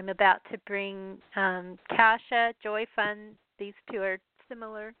 So I'm about to bring Kasha, Joy Fun. These two are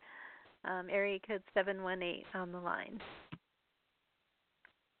similar. Area code 718 on the line.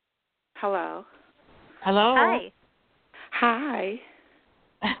 Hello. Hello. Hi. Hi.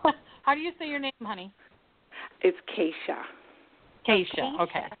 How do you say your name, honey? It's Keisha. Keisha.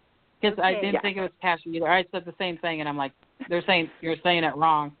 Okay. Because I didn't think it was Kasha either. I said the same thing, and I'm like, you're saying it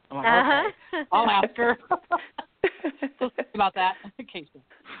wrong. I'm like, okay, I'll ask her. So sorry about that, Keisha.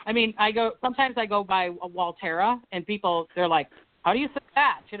 I mean, sometimes I go by Waltera, and people, they're like, how do you say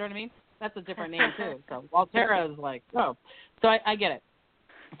that? You know what I mean? That's a different name too. So Waltera is like, oh. So I get it.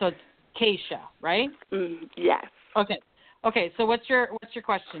 So it's Keisha, right? Yes. Okay. So what's your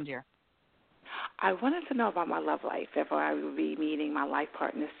question, dear? I wanted to know about my love life. If I will be meeting my life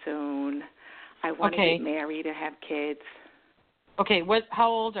partner soon. I want to get married and have kids. Okay. How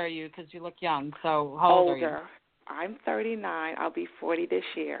old are you? Because you look young. So how old are you? I'm 39. I'll be 40 this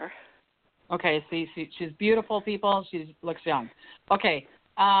year. Okay. See, she's beautiful, people. She looks young. Okay.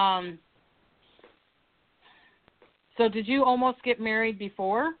 So did you almost get married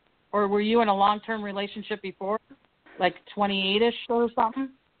before? Or were you in a long-term relationship before? Like 28-ish or something?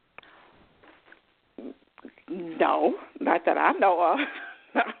 No, not that I know of.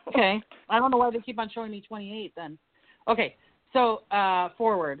 No. Okay. I don't know why they keep on showing me 28 then. Okay. So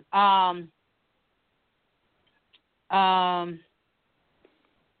forward.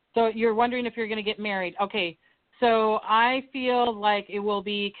 So you're wondering if you're going to get married. Okay. So I feel like it will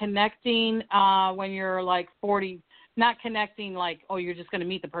be connecting when you're like 40. Not connecting like, oh, you're just going to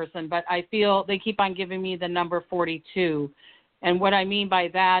meet the person, but I feel they keep on giving me the number 42. And what I mean by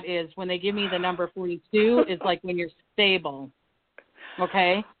that is when they give me the number 42 is like when you're stable.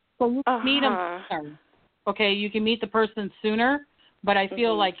 Okay? So you can meet them sooner. Okay, you can meet the person sooner, but I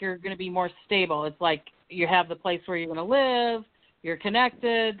feel like you're going to be more stable. It's like you have the place where you're going to live, you're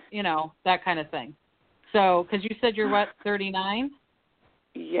connected, that kind of thing. So, because you said you're what, 39?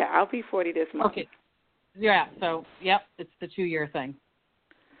 Yeah, I'll be 40 this month. Okay. Yeah, so, yep, it's the 2-year thing.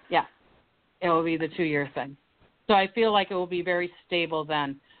 Yeah, it will be the 2-year thing. So I feel like it will be very stable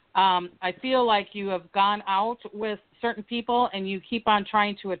then. I feel like you have gone out with certain people and you keep on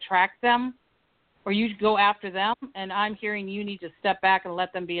trying to attract them, or you go after them, and I'm hearing you need to step back and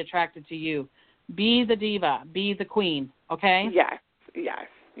let them be attracted to you. Be the diva. Be the queen, okay? Yes.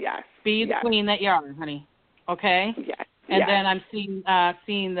 Be the queen that you are, honey, okay? Yes. And then I'm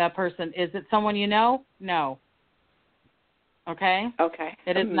seeing the person. Is it someone you know? No. Okay? Okay.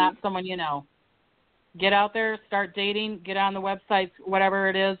 It is not someone you know. Get out there, start dating, get on the websites, whatever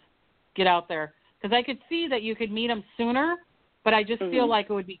it is, get out there. Because I could see that you could meet them sooner, but I just feel like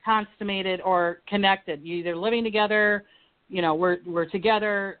it would be consummated or connected. You either living together, we're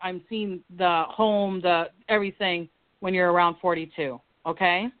together. I'm seeing the home, the everything when you're around 42,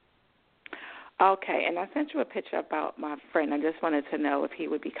 okay? Okay, and I sent you a picture about my friend. I just wanted to know if he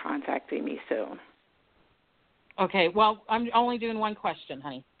would be contacting me soon. Okay, well, I'm only doing one question,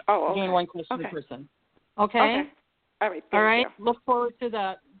 honey. Oh, okay. I'm doing one question per person. Okay? Okay. All right, All right, you. look forward to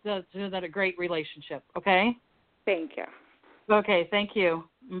that great relationship, okay? Thank you. Okay, thank you.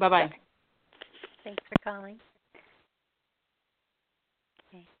 Bye-bye. Okay. Thanks for calling.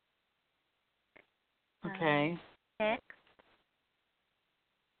 Okay. Next,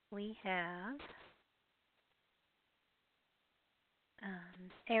 we have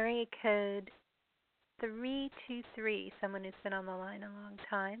area code 323, someone who's been on the line a long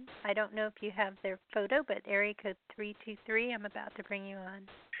time. I don't know if you have their photo, but area code 323, I'm about to bring you on.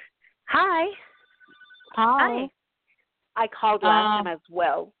 Hi. Hi. I called last time as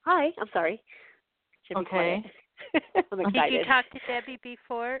well. Hi. I'm sorry. Should be quiet. I'm excited. Did you talk to Debbie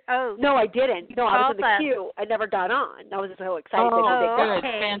before? Oh. No, I didn't. No, I was in the queue. I never got on. I was just so excited. Good.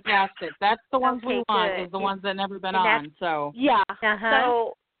 Okay. Fantastic. That's the ones we want, is the ones that never been on. So. Yeah.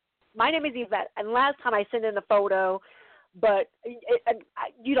 So my name is Yvette, and last time I sent in a photo, but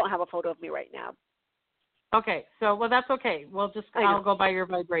you don't have a photo of me right now. Okay. So, well, that's okay. I'll go by your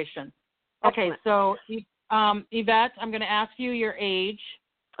vibration. Okay. Excellent. So, Yvette, I'm going to ask you your age.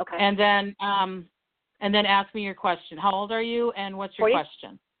 Okay. And then ask me your question. How old are you, and what's your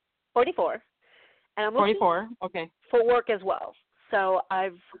question? 44. And I'm looking 44. Okay. for work as well. So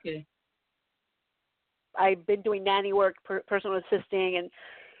I've been doing nanny work, personal assisting, and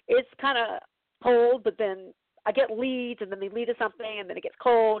it's kind of cold, but then I get leads, and then they lead to something, and then it gets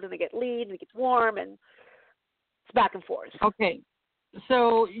cold, and they get leads, and it gets warm, and it's back and forth. Okay.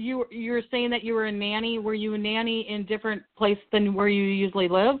 So you're saying that you were a nanny. Were you a nanny in different place than where you usually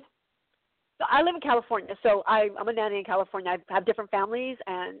live? I live in California, so I'm a nanny in California. I have different families,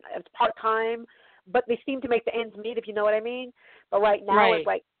 and it's part-time, but they seem to make the ends meet, if you know what I mean. But right now, it's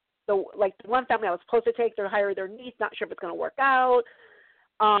like the one family I was supposed to take, they're hiring their niece, not sure if it's going to work out.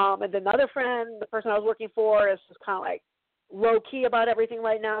 And then the other friend, the person I was working for, is just kind of like low-key about everything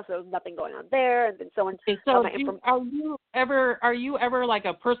right now, so there's nothing going on there. And then someone... So are you ever like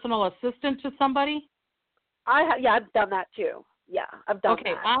a personal assistant to somebody? I've done that too. Yeah, I've done that.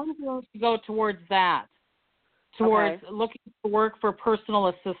 Okay, I'm going to go towards that, looking for work for personal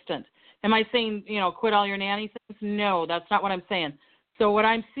assistant. Am I saying, quit all your nanny things? No, that's not what I'm saying. So what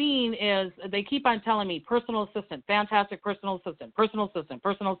I'm seeing is they keep on telling me personal assistant, fantastic personal assistant, personal assistant,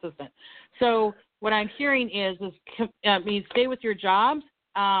 personal assistant. So what I'm hearing is stay with your jobs.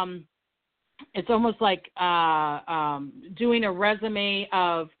 It's almost like doing a resume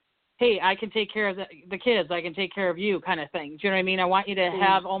of, hey, I can take care of the kids, I can take care of you kind of thing. Do you know what I mean? I want you to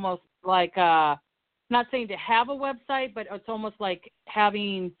have almost like, not saying to have a website, but it's almost like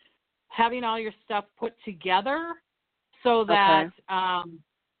having all your stuff put together so that,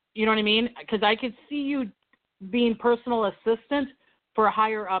 you know what I mean? Because I could see you being personal assistant for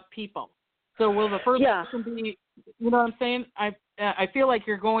higher up people. So will the first person be, you know what I'm saying? I feel like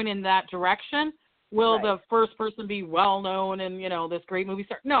you're going in that direction. Will the first person be well known and, this great movie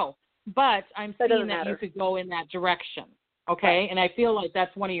star? No. But I'm seeing that you could go in that direction, okay? Right. And I feel like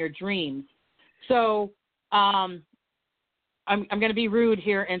that's one of your dreams. So I'm going to be rude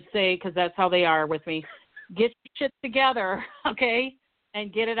here and say, because that's how they are with me, get your shit together, okay,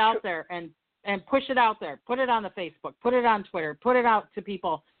 and get it out there and push it out there. Put it on the Facebook. Put it on Twitter. Put it out to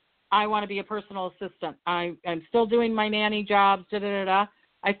people. I want to be a personal assistant. I'm still doing my nanny jobs,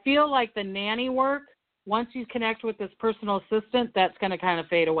 I feel like the nanny work, once you connect with this personal assistant, that's going to kind of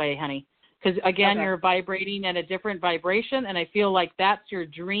fade away, honey. Because, again, you're vibrating at a different vibration, and I feel like that's your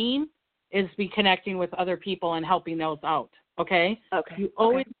dream, is be connecting with other people and helping those out, okay? You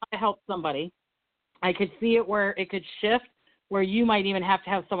always want to help somebody. I could see it where it could shift, where you might even have to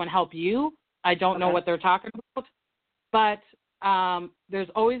have someone help you. I don't know what they're talking about, but there's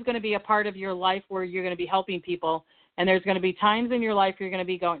always going to be a part of your life where you're going to be helping people, and there's going to be times in your life you're going to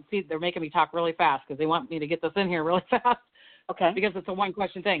be going, see, they're making me talk really fast because they want me to get this in here really fast. Okay. Because it's a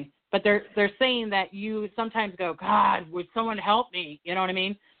one-question thing. But they're saying that you sometimes go, God, would someone help me? You know what I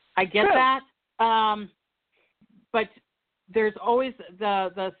mean? I get that. But there's always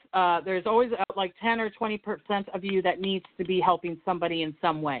there's always like 10 or 20% of you that needs to be helping somebody in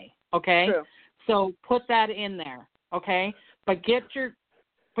some way. Okay. True. So put that in there. Okay. But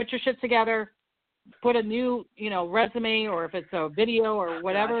put your shit together. Put a new, resume, or if it's a video or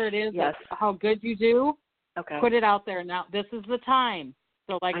whatever it is, how good you do. Okay. Put it out there. Now, this is the time.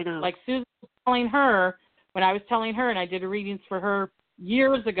 So like Susan was telling her, when I was telling her, and I did readings for her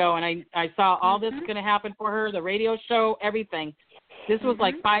years ago, and I saw all this going to happen for her, the radio show, everything. This was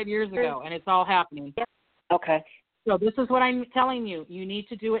like 5 years ago, and it's all happening. Okay. So this is what I'm telling you. You need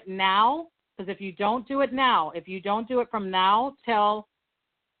to do it now, because if you don't do it now, if you don't do it from now till,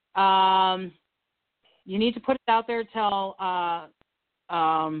 you need to put it out there till,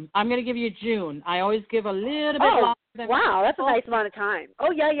 I'm going to give you June. I always give a little bit longer than wow, that's a nice amount of time.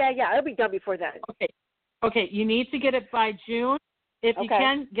 Oh, yeah. It'll be done before then. Okay, you need to get it by June. If you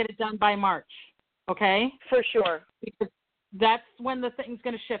can, get it done by March. Okay? For sure. Because that's when the thing's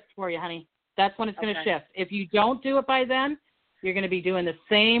going to shift for you, honey. That's when it's going to shift. If you don't do it by then, you're going to be doing the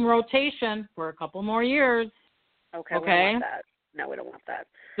same rotation for a couple more years. Okay? We don't want that. No, we don't want that.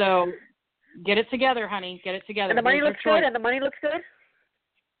 So get it together, honey. Get it together. And the money looks good? And the money looks good?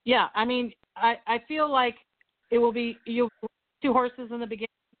 Yeah, I mean, I feel like it will be you'll two horses in the beginning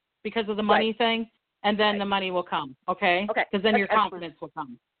because of the money thing, and then the money will come, okay? Okay. Because then your confidence will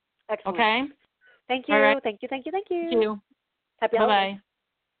come. Excellent. Okay? Thank you. Right. Thank you. Thank you. Happy holidays. Bye-bye.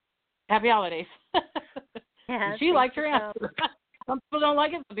 Happy holidays. Yeah, she liked her answer. Some people don't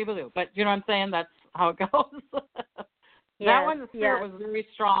like it, some people do. But you know what I'm saying? That's how it goes. That one, the spirit was very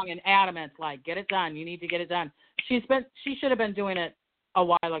strong and adamant, like, get it done. You need to get it done. She should have been doing it a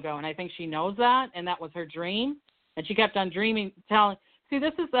while ago, and I think she knows that, and that was her dream. And she kept on dreaming, see,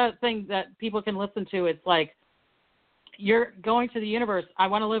 this is the thing that people can listen to. It's like, you're going to the universe. I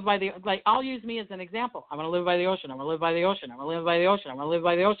want to live by I'll use me as an example. I want to live by the ocean. I want to live by the ocean. I want to live by the ocean. I want to live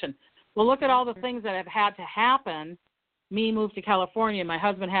by the ocean. Well, look at all the things that have had to happen. Me moved to California. My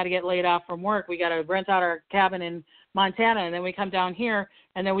husband had to get laid off from work. We got to rent out our cabin in Montana, and then we come down here,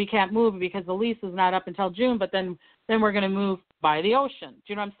 and then we can't move because the lease is not up until June, but then we're going to move by the ocean. Do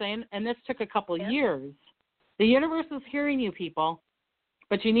you know what I'm saying? And this took a couple of years. The universe is hearing you, people,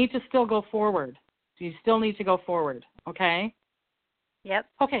 but you need to still go forward. You still need to go forward, okay? Yep.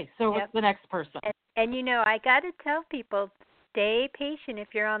 Okay, so what's the next person? And I got to tell people, stay patient if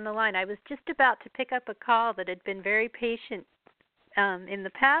you're on the line. I was just about to pick up a call that had been very patient in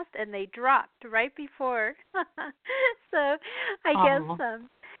the past, and they dropped right before. So I guess,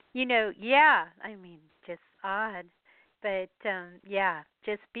 I mean, just odd. But,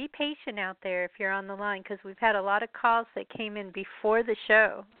 just be patient out there if you're on the line, because we've had a lot of calls that came in before the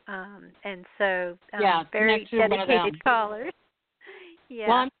show. And so very dedicated callers. Yeah.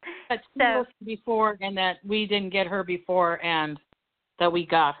 Well, that she listened before and that we didn't get her before and that we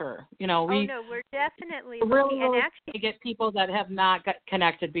got her. We're definitely really and actually get people that have not got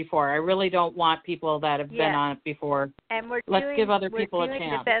connected before. I really don't want people that have been on it before. And Let's give other people a chance. We're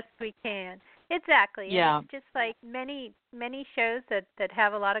doing the best we can. Exactly. Yeah. And it's just like many shows that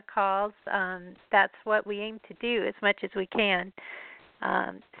have a lot of calls. That's what we aim to do as much as we can.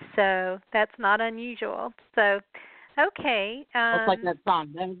 So that's not unusual. So, okay. It's like that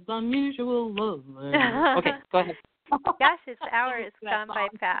song. That's unusual love. Okay, go ahead. Gosh, this hour has gone by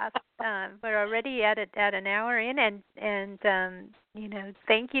fast. We're already at an hour in, and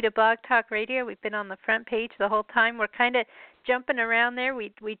thank you to Blog Talk Radio. We've been on the front page the whole time. We're kind of jumping around there.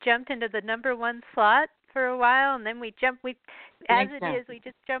 We jumped into the number one slot for a while, and then we just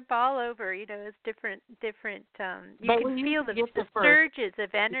jump all over. It's different. You can feel the surges of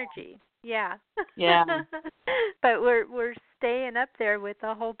energy. Yeah. Yeah. But we're staying up there with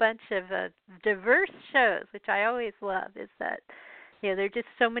a whole bunch of diverse shows, which I always love. Is that there are just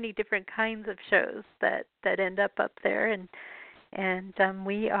so many different kinds of shows that end up there, and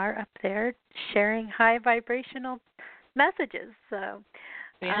we are up there sharing high vibrational messages. So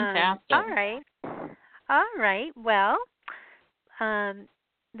fantastic. All right. Well,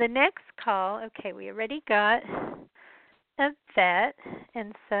 the next call. Okay, we already got a vet,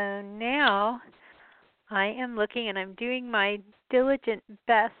 and so now I am looking, and I'm doing my diligent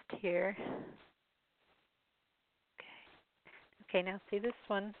best here. Okay, now see this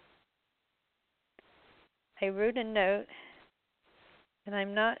one. I wrote a note And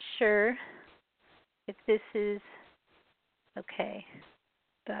I'm not sure if this is, okay,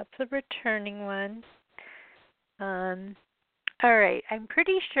 that's a returning one. All right, I'm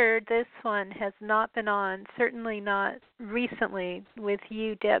pretty sure this one has not been on, certainly not recently with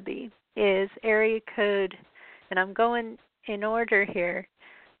you, Debbie, is area code, and I'm going in order here,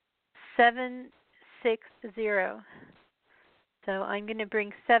 760. So I'm going to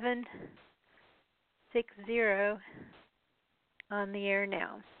bring 760 on the air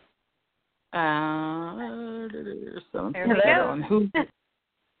now. There we go.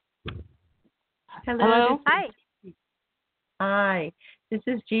 Hello. Hi. Hi. This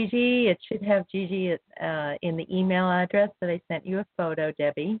is Gigi. It should have Gigi in the email address that I sent you a photo,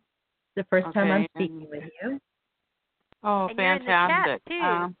 Debbie. It's the first time I'm speaking with you. Oh, and fantastic. You're in the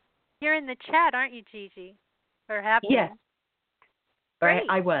chat, too. You're in the chat, aren't you, Gigi? Or have been? Yes. Great.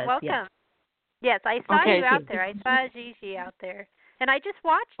 I was. Welcome. Yes, I saw you out there. I saw Gigi out there. And I just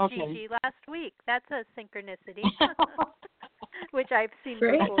watched Gigi last week. That's a synchronicity, which I've seen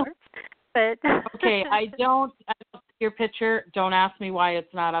before. But okay, I don't see your picture. Don't ask me why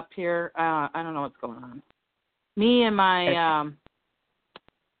it's not up here. I don't know what's going on. Me and my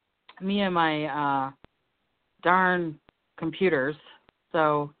darn computers.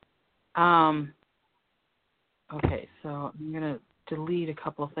 So, okay, so I'm gonna delete a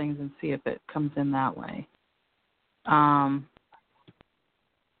couple of things and see if it comes in that way.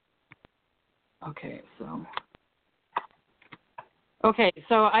 Okay,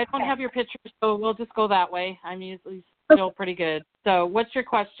 so I don't have your picture, so we'll just go that way. I'm usually still pretty good. So what's your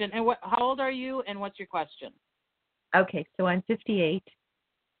question? And how old are you, and what's your question? Okay, so I'm 58.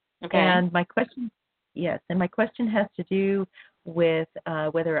 Okay. And my question has to do with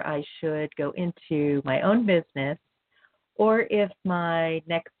whether I should go into my own business or if my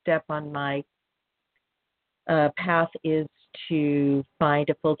next step on my path is to find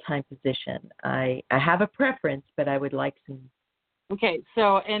a full-time position. I have a preference, but I would like some. Okay,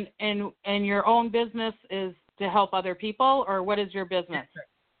 so and your own business is to help other people, or what is your business?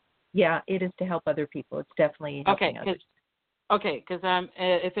 Yeah, it is to help other people. It's definitely helping others. Okay, because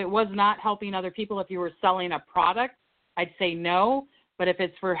if it was not helping other people, if you were selling a product, I'd say no. But if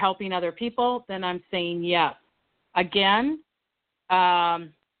it's for helping other people, then I'm saying yes. Again,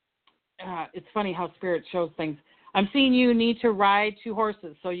 it's funny how Spirit shows things. I'm seeing you need to ride 2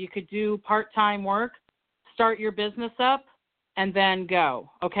 horses, so you could do part-time work, start your business up, and then go,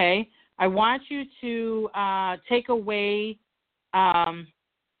 okay? I want you to take away, I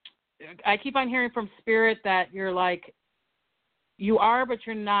keep on hearing from Spirit that you're like, you are, but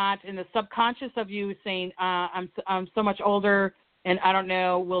you're not, and the subconscious of you saying, I'm so much older, and I don't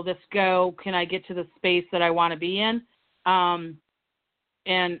know, will this go? Can I get to the space that I want to be in? And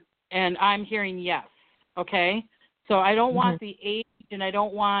I'm hearing yes, okay? So I don't want the age, and I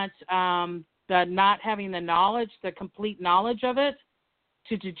don't want the not having the knowledge, the complete knowledge of it,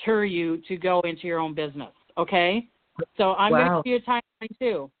 to deter you to go into your own business, okay? So I'm going to give you a timeline,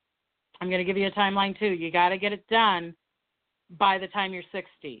 too. You got to get it done by the time you're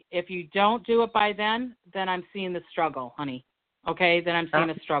 60. If you don't do it by then I'm seeing the struggle, honey, okay? Then I'm seeing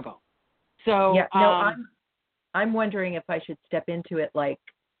a struggle. So yeah, no, I'm wondering if I should step into it like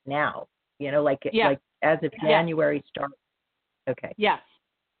now, like as of January start. Okay. Yes.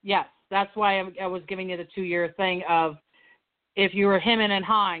 That's why I was giving you the 2-year thing of if you were hemming and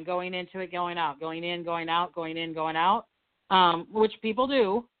hawing, going into it, going out, going in, going out, going in, going out, which people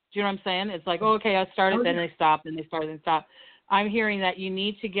do. Do you know what I'm saying? It's like, okay, I started, then they stopped, then they started and stopped. I'm hearing that you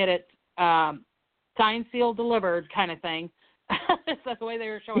need to get it signed, sealed, delivered kind of thing. That's the way they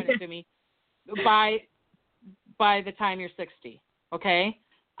were showing it to me. By the time you're 60, okay?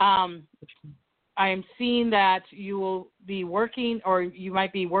 I am seeing that you will be working, or you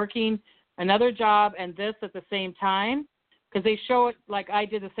might be working another job and this at the same time, because they show it like I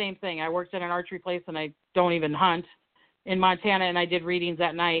did the same thing. I worked at an archery place, and I don't even hunt in Montana, and I did readings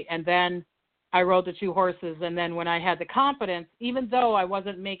at night, and then I rode the 2 horses, and then when I had the confidence, even though I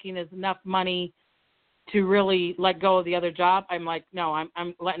wasn't making enough money to really let go of the other job, I'm like, no,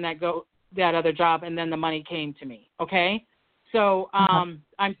 I'm letting that go, that other job, and then the money came to me, okay? So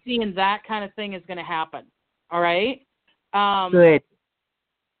I'm seeing that kind of thing is going to happen, all right? Good.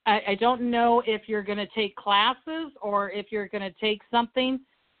 I don't know if you're going to take classes or if you're going to take something,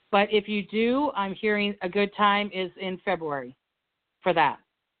 but if you do, I'm hearing a good time is in February for that,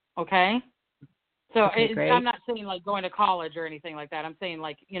 okay? So I'm not saying like going to college or anything like that. I'm saying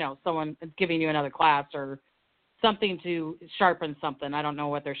like, someone is giving you another class or something to sharpen something. I don't know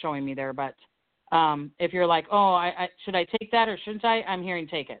what they're showing me there, but if you're like, oh, should I take that or shouldn't I? I'm hearing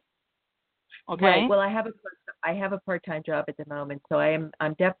take it. Okay. Right. Well, I have a part-time job at the moment, so I'm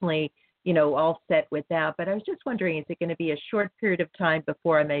definitely, all set with that. But I was just wondering, is it going to be a short period of time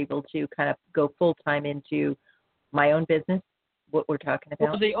before I'm able to kind of go full-time into my own business? What we're talking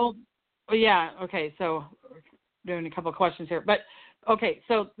about? Okay. So we're doing a couple of questions here, but okay.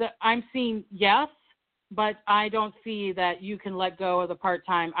 So I'm seeing yes, but I don't see that you can let go of the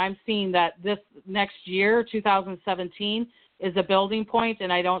part-time. I'm seeing that this next year, 2017, is a building point,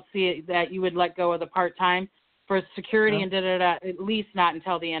 and I don't see it, that you would let go of the part-time for security and at least not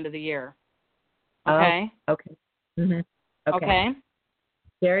until the end of the year. Okay? Okay. Mm-hmm. Okay.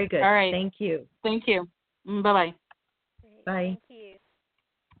 Very good. All right. Thank you. Thank you. Bye-bye. Bye. Thank you.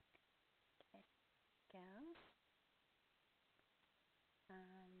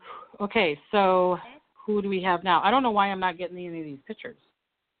 Okay, so who do we have now? I don't know why I'm not getting any of these pictures.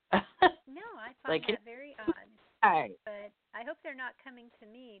 No, I find that very odd. Right. But I hope they're not coming to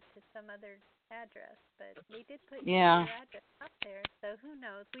me to some other address. But they did put your address up there, so who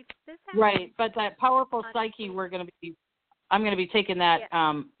knows? Right, but that powerful psyche, I'm going to be taking that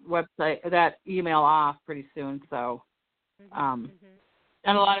website, that email off pretty soon. So, and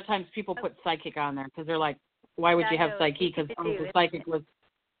a lot of times people put psychic on there because they're like, why would you have psyche? Because the psychic was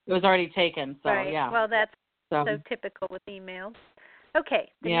already taken. So right. yeah. Well, that's so typical with emails.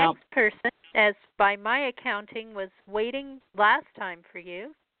 Okay, the next person, as by my accounting, was waiting last time for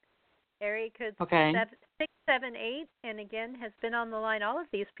you. Area code 678, and again has been on the line. All of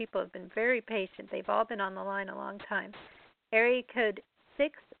these people have been very patient. They've all been on the line a long time. Area code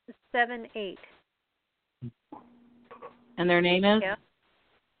 678. And their name is? Yeah.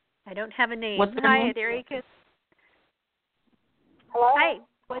 I don't have a name. What's their name? Area code. Hello. Hi.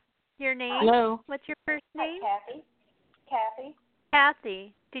 What's your name? Hello. What's your first name? Kathy.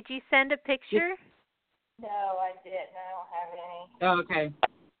 Kathy. Did you send a picture? No, I didn't. I don't have any. Oh, okay.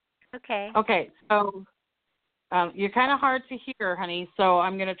 Okay. Okay. So you're kind of hard to hear, honey. So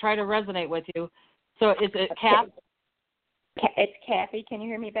I'm going to try to resonate with you. So is it Kath? It's Kathy. Can you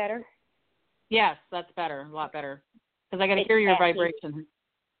hear me better? Yes, that's better. A lot better. Because I got to hear your vibration.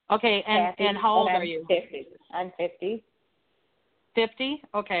 Okay. And how old are you? 50. I'm 50. 50?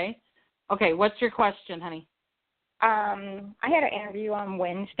 Okay. Okay. What's your question, honey? I had an interview on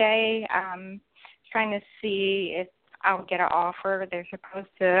Wednesday. Trying to see if I'll get an offer. They're supposed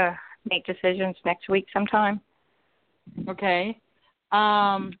to make decisions next week sometime. Okay.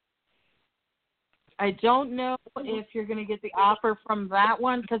 I don't know if you're going to get the offer from that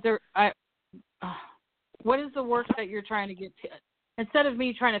one because what is the work that you're trying to get to? Instead of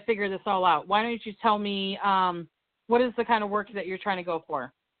me trying to figure this all out, why don't you tell me what is the kind of work that you're trying to go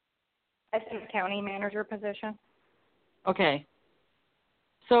for? It's an accounting manager position. Okay.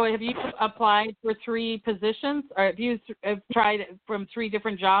 So have you applied for 3 positions, or have you tried from 3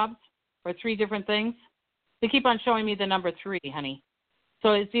 different jobs or 3 different things? They keep on showing me the number 3, honey.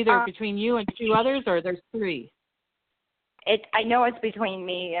 So it's either between you and 2 others, or there's 3. I know it's between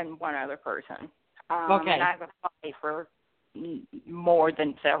me and one other person. Okay. And I've applied for more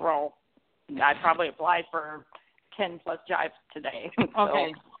than several. I probably applied for 10 plus jobs today.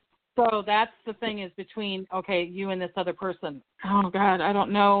 Okay. So that's the thing is between, you and this other person. Oh, God, I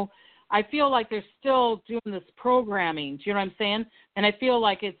don't know. I feel like they're still doing this programming. Do you know what I'm saying? And I feel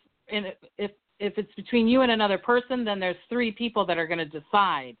like if it's between you and another person, then there's 3 people that are going to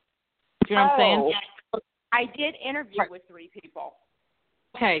decide. Do you know what I'm saying? I did interview with 3 people.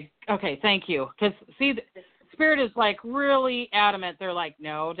 Okay, thank you. Because, see, Spirit is, like, really adamant. They're like,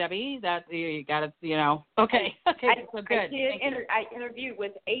 no, Debbie, that you got to, Okay, so good. I interviewed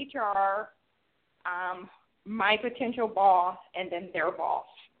with HR, my potential boss, and then their boss.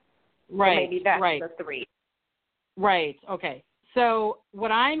 Right, so maybe that's the 3. Right, okay. So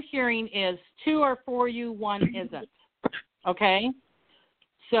what I'm hearing is 2 are for you, 1 isn't. Okay?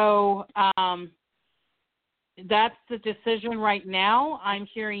 So that's the decision right now. I'm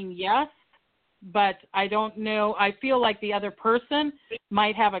hearing yes, but I don't know. I feel like the other person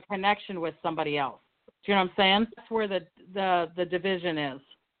might have a connection with somebody else. Do you know what I'm saying? That's where the division is.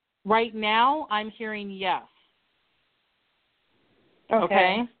 Right now, I'm hearing yes.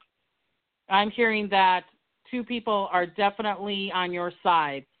 Okay? I'm hearing that 2 people are definitely on your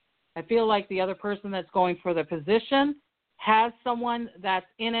side. I feel like the other person that's going for the position has someone that's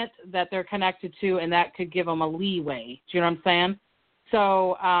in it that they're connected to, and that could give them a leeway. Do you know what I'm saying?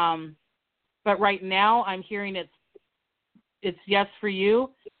 So, but right now I'm hearing it's yes for you.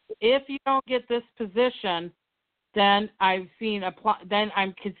 If you don't get this position, then I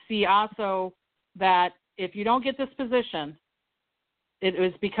could see also that if you don't get this position, it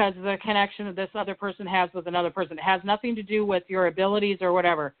was because of the connection that this other person has with another person. It has nothing to do with your abilities or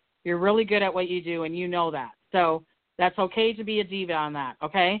whatever. You're really good at what you do, and you know that. So that's okay to be a diva on that,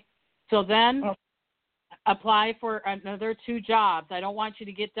 okay? So then apply for another 2 jobs. I don't want you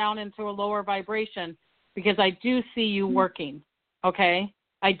to get down into a lower vibration because I do see you working, okay?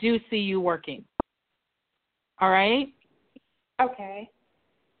 I do see you working. All right? Okay.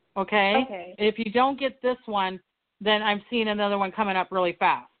 Okay? Okay. If you don't get this one, then I'm seeing another one coming up really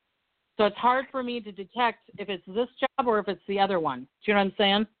fast. So it's hard for me to detect if it's this job or if it's the other one. Do you know what I'm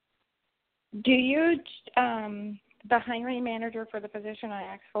saying? Do you, the hiring manager for the position I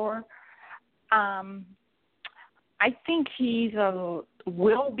asked for, I think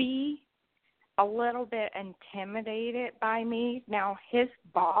will be a little bit intimidated by me. Now, his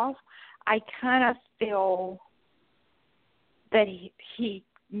boss, I kind of feel that he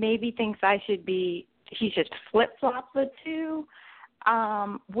maybe thinks he should flip-flop the 2,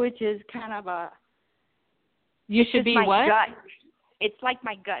 which is kind of You should be what? Gut. It's like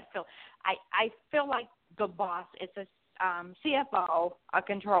my gut feel. I feel like the boss is a CFO, a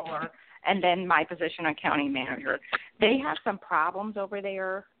controller, and then my position, accounting manager. They have some problems over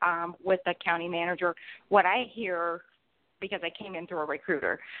there with the accounting manager. What I hear, because I came in through a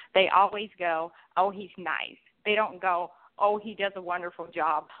recruiter, they always go, oh, he's nice. They don't go, oh, he does a wonderful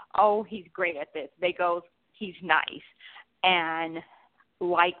job. Oh, he's great at this. They go, he's nice. And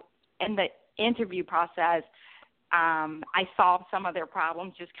like in the interview process, I solved some of their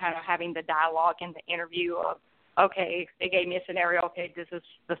problems, just kind of having the dialogue in the interview of, okay, they gave me a scenario, okay, this is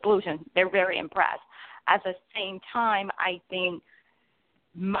the solution. They're very impressed. At the same time, I think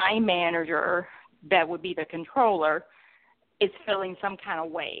my manager, that would be the controller, is feeling some kind of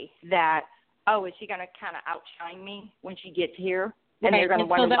way that, oh, is she going to kind of outshine me when she gets here? And they're going to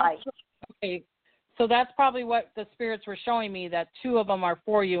wonder why. Okay, so that's probably what the spirits were showing me, that 2 of them are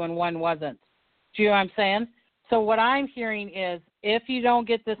for you and 1 wasn't. Do you know what I'm saying? So what I'm hearing is if you don't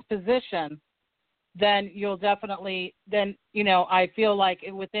get this position, then you'll definitely, I feel like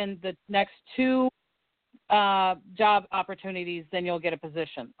within the next 2 job opportunities, then you'll get a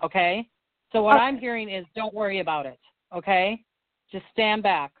position, okay? So what I'm hearing is don't worry about it, okay? Just stand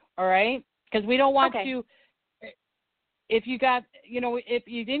back, all right? Because we don't want you, if you got, if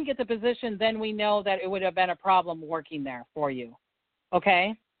you didn't get the position, then we know that it would have been a problem working there for you,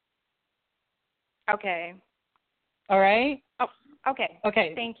 okay? Okay. All right? Oh, okay.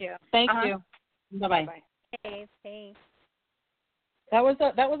 Okay. Thank you. Thank you. Bye-bye. Okay, thanks. That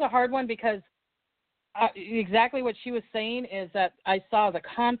was a hard one because exactly what she was saying is that I saw the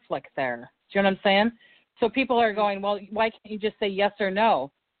conflict there. Do you know what I'm saying? So people are going, well, why can't you just say yes or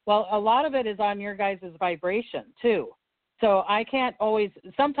no? Well, a lot of it is on your guys' vibration too. So I can't always,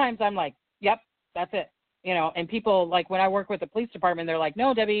 sometimes I'm like, yep, that's it. And people, like when I work with the police department, they're like,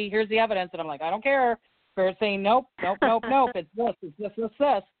 no, Debbie, here's the evidence. And I'm like, I don't care. They're saying, nope. It's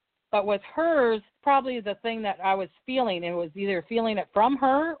this. But with hers, probably the thing that I was feeling, it was either feeling it from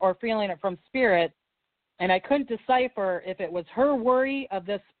her or feeling it from spirit. And I couldn't decipher if it was her worry of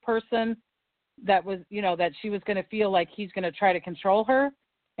this person that was, that she was going to feel like he's going to try to control her.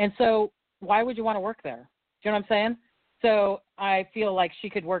 And so why would you want to work there? Do you know what I'm saying? So I feel like she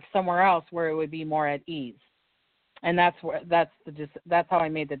could work somewhere else where it would be more at ease. And that's how I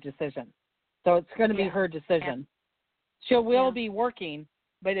made the decision. So it's going to be her decision. She will be working,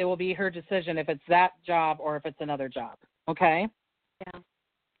 but it will be her decision if it's that job or if it's another job. Okay?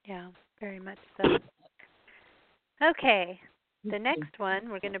 Yeah, very much so. Okay. The next one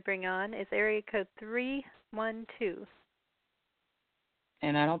we're going to bring on is area code 312.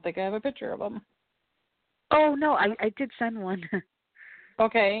 And I don't think I have a picture of them. Oh, no, I did send one.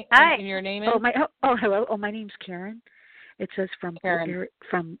 Okay. Hi. And your name is? Hello. Oh, my name's Karen. It says from Karen.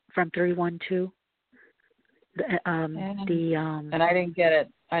 from 312. And I didn't get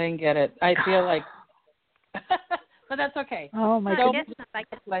it. I feel like, but that's okay. Oh my goodness.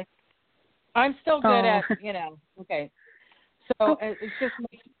 I'm still good at, okay. So it just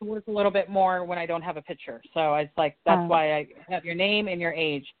makes it work a little bit more when I don't have a picture. So it's like, that's why I have your name and your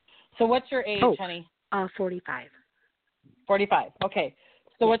age. So what's your age, honey? 45. 45. Okay.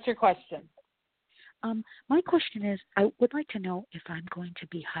 So what's your question? My question is, I would like to know if I'm going to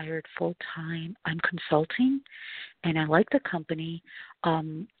be hired full time. I'm consulting, and I like the company.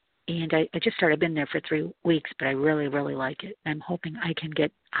 And I just started. I've been there for 3 weeks, but I really, really like it. I'm hoping I can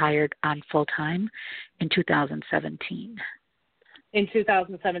get hired on full time in 2017. In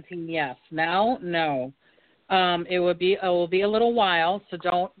 2017, yes. Now, no. It will be a little while, so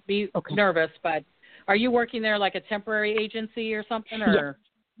don't be nervous. But are you working there like a temporary agency or something? Or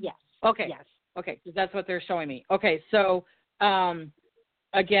yes. Okay. Yes. Okay, because that's what they're showing me. Okay, so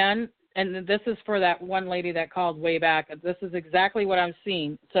again, and this is for that one lady that called way back. This is exactly what I'm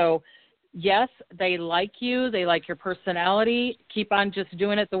seeing. So, yes, they like you. They like your personality. Keep on just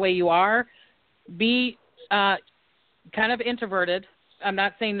doing it the way you are. Be kind of introverted. I'm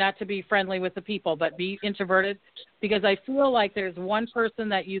not saying not to be friendly with the people, but be introverted, because I feel like there's one person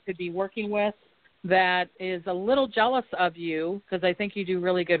that you could be working with that is a little jealous of you, because I think you do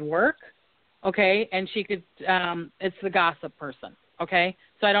really good work, okay? And she could, it's the gossip person, okay?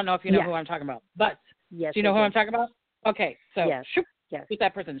 So I don't know if you know who I'm talking about, but yes, do you know who I'm talking about? Okay, so shoop, with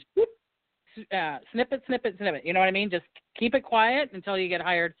that person, shoop, snip it. You know what I mean? Just keep it quiet until you get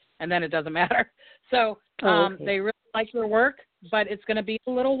hired, and then it doesn't matter. So they really like your work, but it's going to be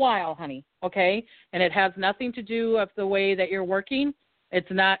a little while, honey, okay? And it has nothing to do with the way that you're working. It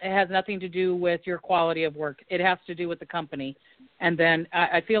has nothing to do with your quality of work. It has to do with the company. And then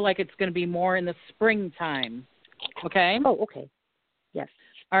I feel like it's going to be more in the springtime, okay? Oh, okay. Yes.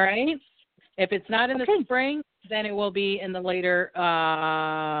 All right? If it's not in the spring, then it will be in the later,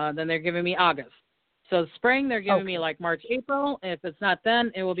 then they're giving me August. So spring, they're giving me like March, April. If it's not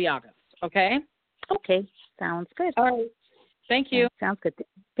then, it will be August, okay? Okay. Sounds good. All right. Thank you. Sounds good.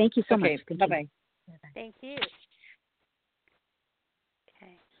 Thank you so much. Bye-bye. Thank you.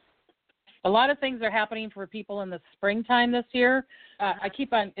 Okay. A lot of things are happening for people in the springtime this year. I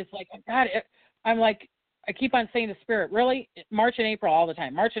keep on, it's like, God, I keep on saying to Spirit, really, March and April all the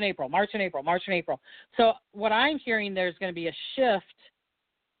time, March and April. So what I'm hearing, there's going to be a shift,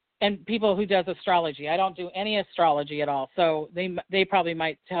 and people who does astrology. I don't do any astrology at all, so they probably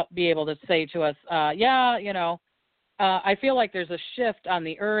might be able to say to us, I feel like there's a shift on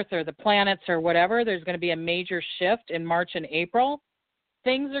the Earth or the planets or whatever. There's going to be a major shift in March and April.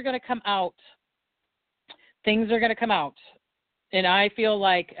 Things are going to come out. And I feel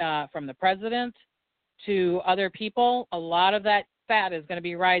like from the president to other people, a lot of that fat is going to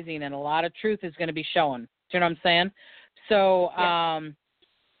be rising and a lot of truth is going to be shown. Do you know what I'm saying? So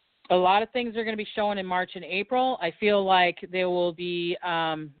a lot of things are going to be shown in March and April. I feel like there will be,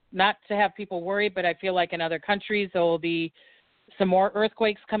 not to have people worried, but I feel like in other countries there will be some more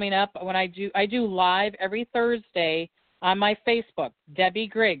earthquakes coming up. When I do live every Thursday on my Facebook, Debbie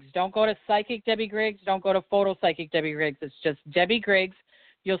Griggs. Don't go to Psychic Debbie Griggs. Don't go to Photo Psychic Debbie Griggs. It's just Debbie Griggs.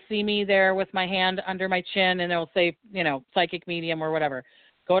 You'll see me there with my hand under my chin, and it'll say, Psychic Medium or whatever.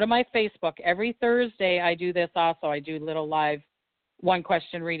 Go to my Facebook. Every Thursday I do this also. I do little live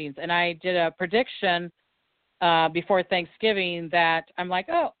one-question readings. And I did a prediction before Thanksgiving that I'm like,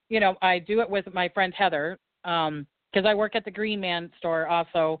 I do it with my friend Heather because I work at the Green Man store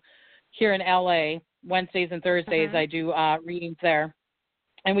also here in L.A. Wednesdays and Thursdays I do readings there.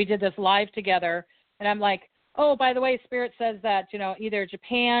 And we did this live together. And I'm like, oh, by the way, Spirit says that, either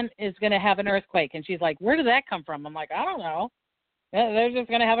Japan is going to have an earthquake. And she's like, where did that come from? I'm like, I don't know. They're just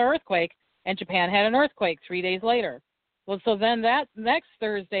going to have an earthquake. And Japan had an earthquake 3 days later. Well, so then that next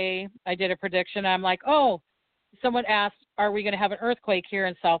Thursday, I did a prediction. I'm like, someone asked, are we going to have an earthquake here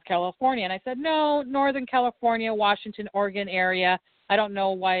in South California? And I said, no, Northern California, Washington, Oregon area. I don't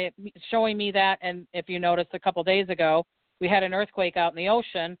know why it's showing me that. And if you noticed a couple days ago, we had an earthquake out in the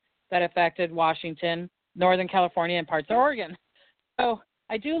ocean that affected Washington, Northern California, and parts of Oregon. So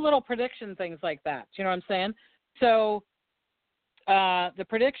I do little prediction things like that. Do you know what I'm saying? So the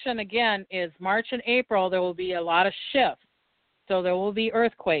prediction, again, is March and April, there will be a lot of shifts. So there will be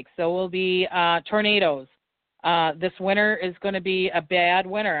earthquakes. There will be tornadoes. This winter is going to be a bad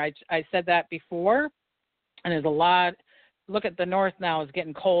winter. I said that before, and there's a lot. Look at the north now is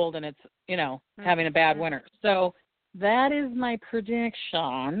getting cold, and it's, having a bad winter. So that is my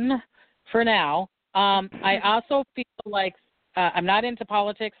prediction for now. I also feel like I'm not into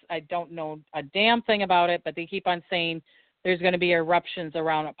politics. I don't know a damn thing about it, but they keep on saying there's going to be eruptions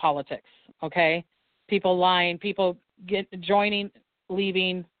around politics, okay? People lying, people joining,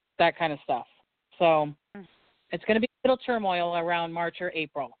 leaving, that kind of stuff. So it's going to be a little turmoil around March or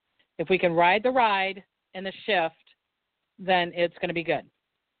April. If we can ride the ride and the shift, then it's going to be good,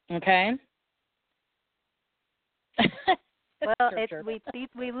 okay? Well,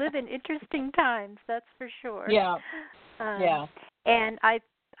 we live in interesting times, that's for sure. Yeah. And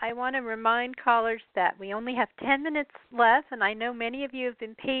I want to remind callers that we only have 10 minutes left, and I know many of you have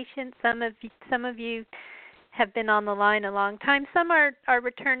been patient. Some of you have been on the line a long time. Some are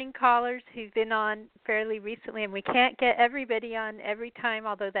returning callers who've been on fairly recently, and we can't get everybody on every time,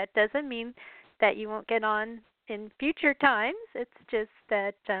 although that doesn't mean that you won't get on in future times. It's just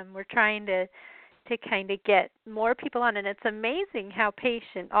that we're trying to kind of get more people on, and it's amazing how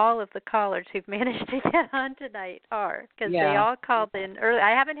patient all of the callers who've managed to get on tonight are, because they all called in early.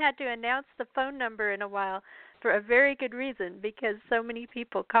 I haven't had to announce the phone number in a while, for a very good reason, because so many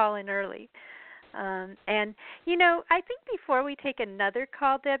people call in early. And, I think before we take another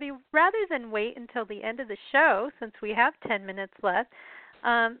call, Debbie, rather than wait until the end of the show, since we have 10 minutes left,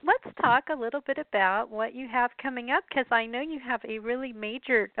 let's talk a little bit about what you have coming up, because I know you have a really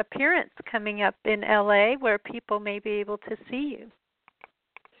major appearance coming up in LA where people may be able to see you.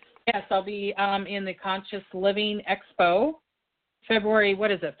 Yes, I'll be in the Conscious Living Expo, February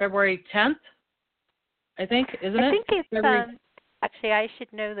 10th, I think, isn't it? I think it's, February, actually, I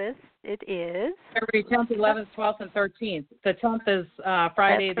should know this. It is February 10th, 11th, 12th, and 13th. The 10th is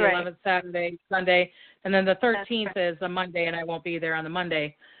Friday, That's the right. 11th, Saturday, Sunday, and then the 13th right. is a Monday, and I won't be there on the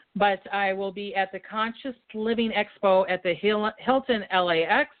Monday. But I will be at the Conscious Living Expo at the Hilton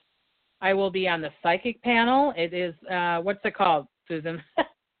LAX. I will be on the psychic panel. It is, what's it called, Susan?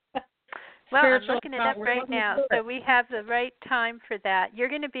 Well, I'm looking it up right now, so we have the right time for that. You're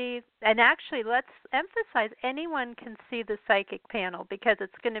going to be, and actually, let's emphasize, anyone can see the psychic panel because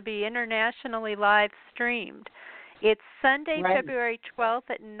it's going to be internationally live streamed. It's Sunday, Right. February 12th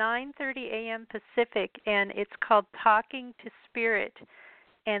at 9:30 a.m. Pacific, and it's called Talking to Spirit.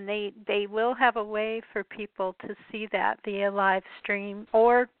 And they will have a way for people to see that via live stream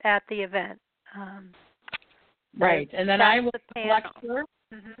or at the event. Right, and then I will lecture.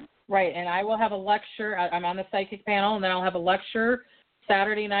 Mm-hmm. Right, and I will have a lecture. I'm on the psychic panel, and then I'll have a lecture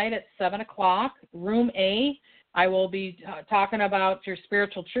Saturday night at 7 o'clock, room A. I will be talking about your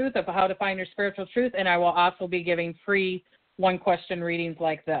spiritual truth, of how to find your spiritual truth, and I will also be giving free one-question readings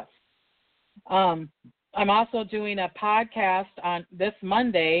like this. I'm also doing a podcast on this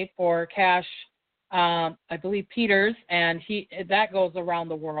Monday for Cash, I believe, Peters, and that goes around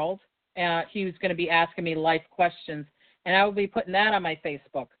the world. He was going to be asking me life questions, and I will be putting that on my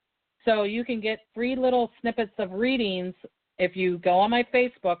Facebook. So you can get free little snippets of readings if you go on my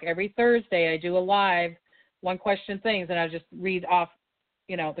Facebook. Every Thursday I do a live one-question things, and I'll just read off,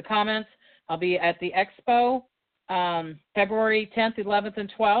 the comments. I'll be at the Expo February 10th, 11th,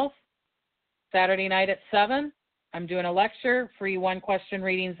 and 12th, Saturday night at 7. I'm doing a lecture, free one-question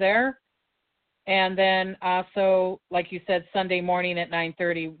readings there. And then also, like you said, Sunday morning at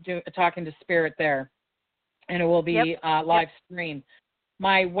 9:30, talking to Spirit there. And it will be live streamed.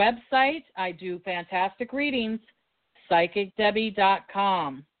 My website, I do fantastic readings,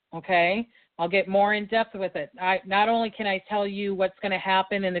 psychicdebbie.com, okay? I'll get more in depth with it. Not only can I tell you what's going to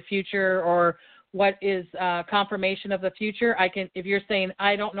happen in the future or what is confirmation of the future, if you're saying,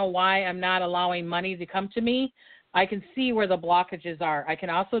 I don't know why I'm not allowing money to come to me, I can see where the blockages are. I can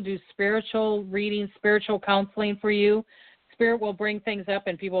also do spiritual readings, spiritual counseling for you. Spirit will bring things up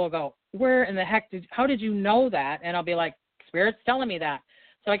and people will go, where in the heck how did you know that? And I'll be like, Spirit's telling me that.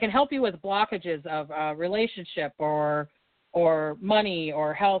 So I can help you with blockages of relationship or money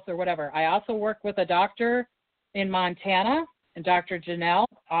or health or whatever. I also work with a doctor in Montana, and Dr. Janelle,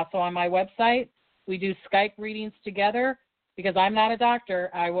 also on my website. We do Skype readings together because I'm not a doctor.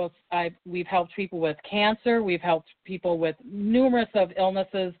 We've helped people with cancer. We've helped people with numerous of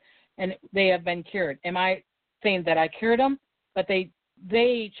illnesses, and they have been cured. Am I saying that I cured them? But they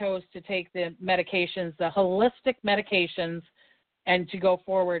chose to take the medications, the holistic medications, and to go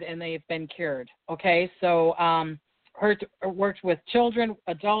forward, and they've been cured. Okay, so worked with children,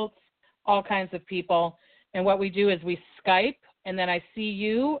 adults, all kinds of people. And what we do is we Skype, and then I see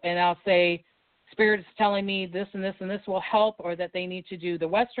you, and I'll say, Spirit is telling me this and this and this will help, or that they need to do the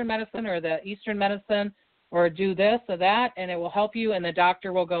Western medicine or the Eastern medicine, or do this or that, and it will help you. And the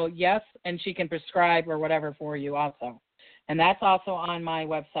doctor will go, yes, and she can prescribe or whatever for you also. And that's also on my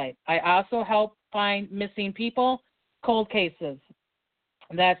website. I also help find missing people, cold cases.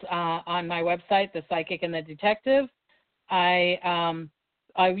 That's on my website, The Psychic and the Detective. I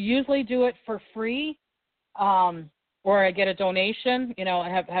usually do it for free, or I get a donation, I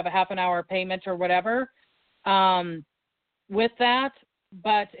have a half an hour payment or whatever with that.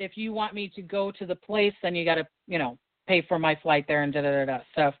 But if you want me to go to the place, then you got to, pay for my flight there and da-da-da-da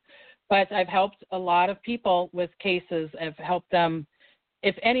stuff. But I've helped a lot of people with cases. I've helped them,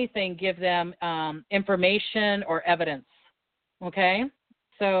 if anything, give them information or evidence. Okay?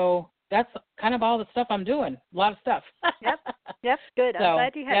 So that's kind of all the stuff I'm doing. A lot of stuff. Yep, good. I'm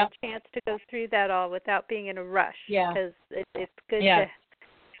glad you had a chance to go through that all without being in a rush. Yeah. Because it's good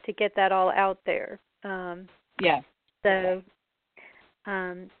to get that all out there. So,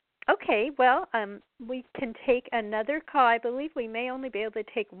 okay, well, we can take another call. I believe we may only be able to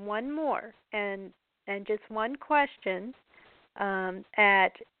take one more, and just one question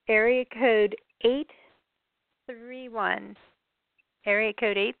at area code 831. Area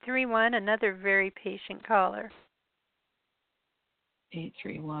code 831, another very patient caller.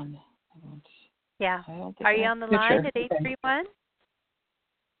 831. Yeah. Are you on the line at 831?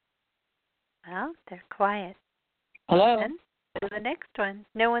 Well, they're quiet. Hello. Then to the next one.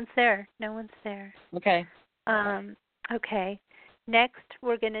 No one's there. No one's there. Okay. Okay. Next,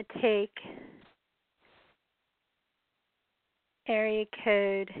 we're going to take area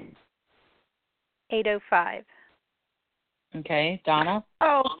code 805. Okay, Donna.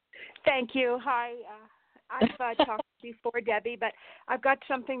 Oh, thank you. Hi. I've talked before, Debbie, but I've got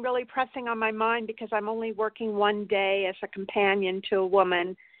something really pressing on my mind because I'm only working one day as a companion to a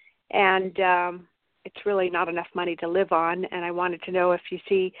woman, and it's really not enough money to live on, and I wanted to know if you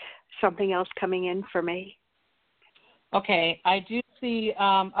see something else coming in for me. Okay, I do see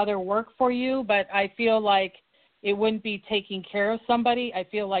other work for you, but I feel like it wouldn't be taking care of somebody. I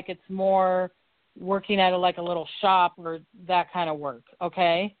feel like it's more working at a little shop or that kind of work,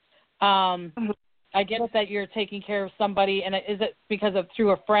 okay? I get it that you're taking care of somebody, and is it because of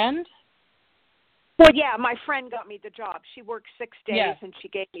through a friend? Well, yeah, my friend got me the job. She works 6 days, yes. and she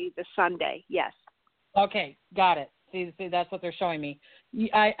gave me the Sunday, yes. Okay, got it. See, that's what they're showing me.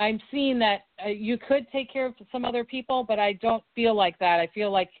 I'm seeing that you could take care of some other people, but I don't feel like that. I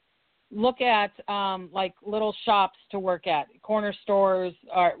feel like look at little shops to work at, corner stores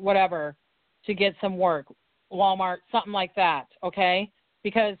or whatever, to get some work, Walmart, something like that, okay?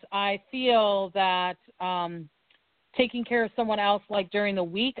 Because I feel that taking care of someone else during the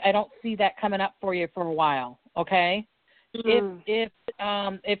week, I don't see that coming up for you for a while, okay?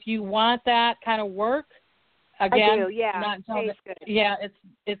 If you want that kind of work, again, I do, yeah. not until good. Yeah,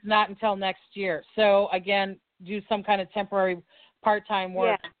 it's not until next year. So again, do some kind of temporary part-time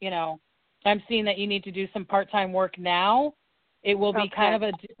work. Yeah. I'm seeing that you need to do some part-time work now. It will be kind of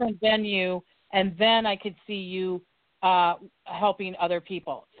a different venue, and then I could see you helping other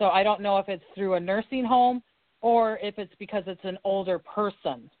people. So I don't know if it's through a nursing home or if it's because it's an older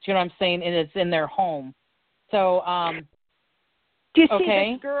person. Do you know what I'm saying? And it's in their home. So, do you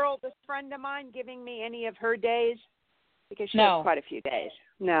see this girl, this friend of mine, giving me any of her days? Because she has quite a few days.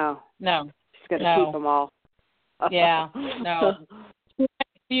 No. She's going to keep them all. Yeah. No.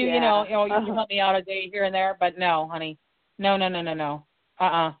 You can help me out a day here and there, but no, honey. No.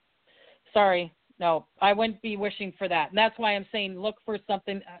 Sorry. No, I wouldn't be wishing for that. And that's why I'm saying look for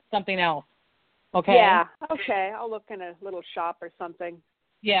something else. Okay? Yeah. Okay. I'll look in a little shop or something.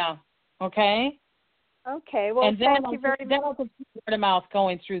 Yeah. Okay? Okay. Well, thank you very much. Then I'll put word of mouth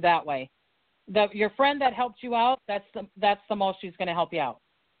going through that way. Your friend that helped you out, that's the most she's going to help you out.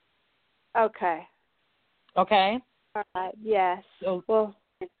 Okay. Okay? All right. Yes. So, well.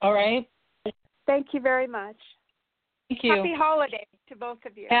 All right. Thank you very much. Thank you. Happy holidays to both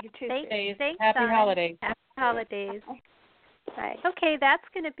of you. Happy holidays. Thanks, Happy holidays. Happy holidays. Right. Okay, that's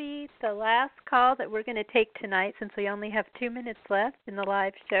going to be the last call that we're going to take tonight since we only have 2 minutes left in the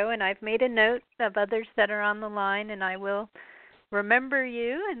live show. And I've made a note of others that are on the line, and I will remember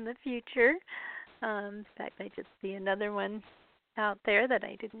you in the future. In fact, I just see another one out there that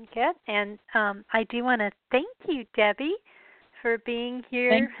I didn't get. And I do want to thank you, Debbie, for being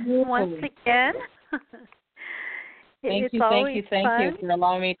here once again. Thank you for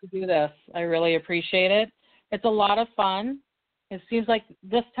allowing me to do this. I really appreciate it. It's a lot of fun. It seems like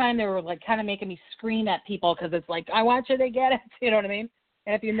this time they were kind of making me scream at people because it's like, I want you to get it. You know what I mean?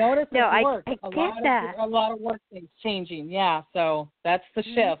 And if you notice, it's work. I get that. A lot of work things changing. Yeah, so that's the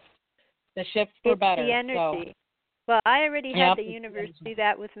shift. The shift for better. It's the energy. So. Well, I already had the universe do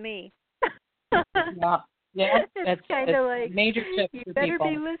that with me. Yeah, it's kind of like major shift you for better people.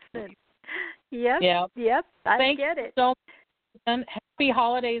 be listening. Yep. I get it. So happy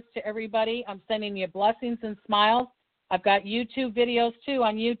holidays to everybody. I'm sending you blessings and smiles. I've got YouTube videos too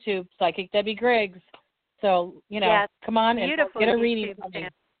on YouTube, Psychic Debbie Griggs. So come on and get a reading from me.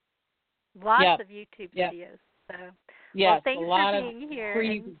 Lots of YouTube videos. So thanks for being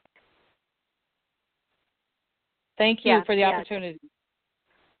here. Thank you for the opportunity.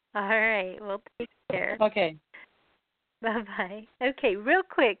 All right. Well, take care. Okay. Bye-bye. Okay, real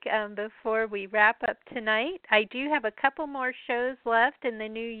quick, before we wrap up tonight, I do have a couple more shows left in the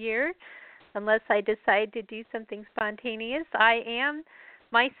new year, unless I decide to do something spontaneous. I am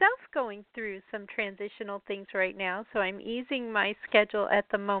myself going through some transitional things right now, so I'm easing my schedule at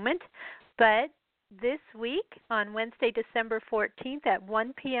the moment. But this week, on Wednesday, December 14th at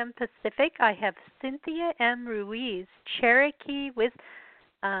 1 p.m. Pacific, I have Cynthia M. Ruiz, Cherokee with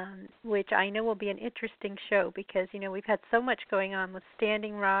which I know will be an interesting show because, we've had so much going on with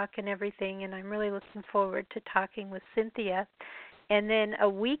Standing Rock and everything, and I'm really looking forward to talking with Cynthia. And then a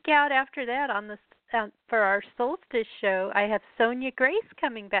week out after that, for our Solstice show, I have Sonia Grace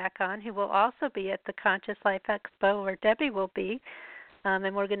coming back on, who will also be at the Conscious Life Expo, where Debbie will be,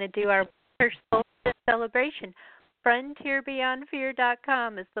 and we're going to do our Solstice celebration.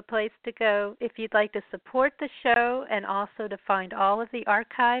 FrontierBeyondFear.com is the place to go if you'd like to support the show and also to find all of the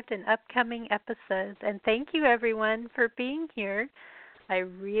archived and upcoming episodes. And thank you, everyone, for being here. I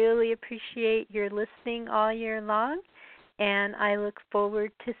really appreciate your listening all year long, and I look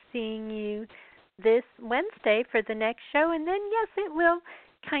forward to seeing you this Wednesday for the next show. And then, yes, it will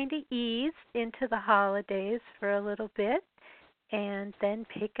kind of ease into the holidays for a little bit, and then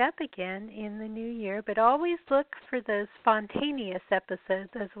pick up again in the new year. But always look for those spontaneous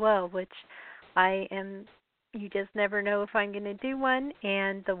episodes as well, which you just never know if I'm going to do one.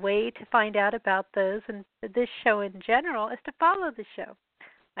 And the way to find out about those and this show in general is to follow the show.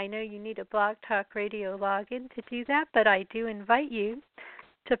 I know you need a Blog Talk Radio login to do that, but I do invite you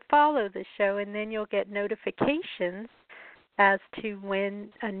to follow the show, and then you'll get notifications as to when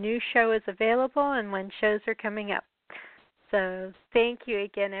a new show is available and when shows are coming up. So thank you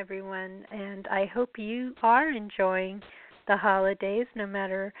again, everyone, and I hope you are enjoying the holidays, no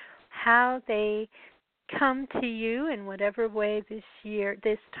matter how they come to you in whatever way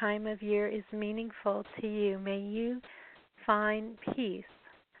this time of year is meaningful to you. May you find peace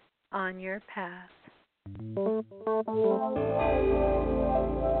on your path.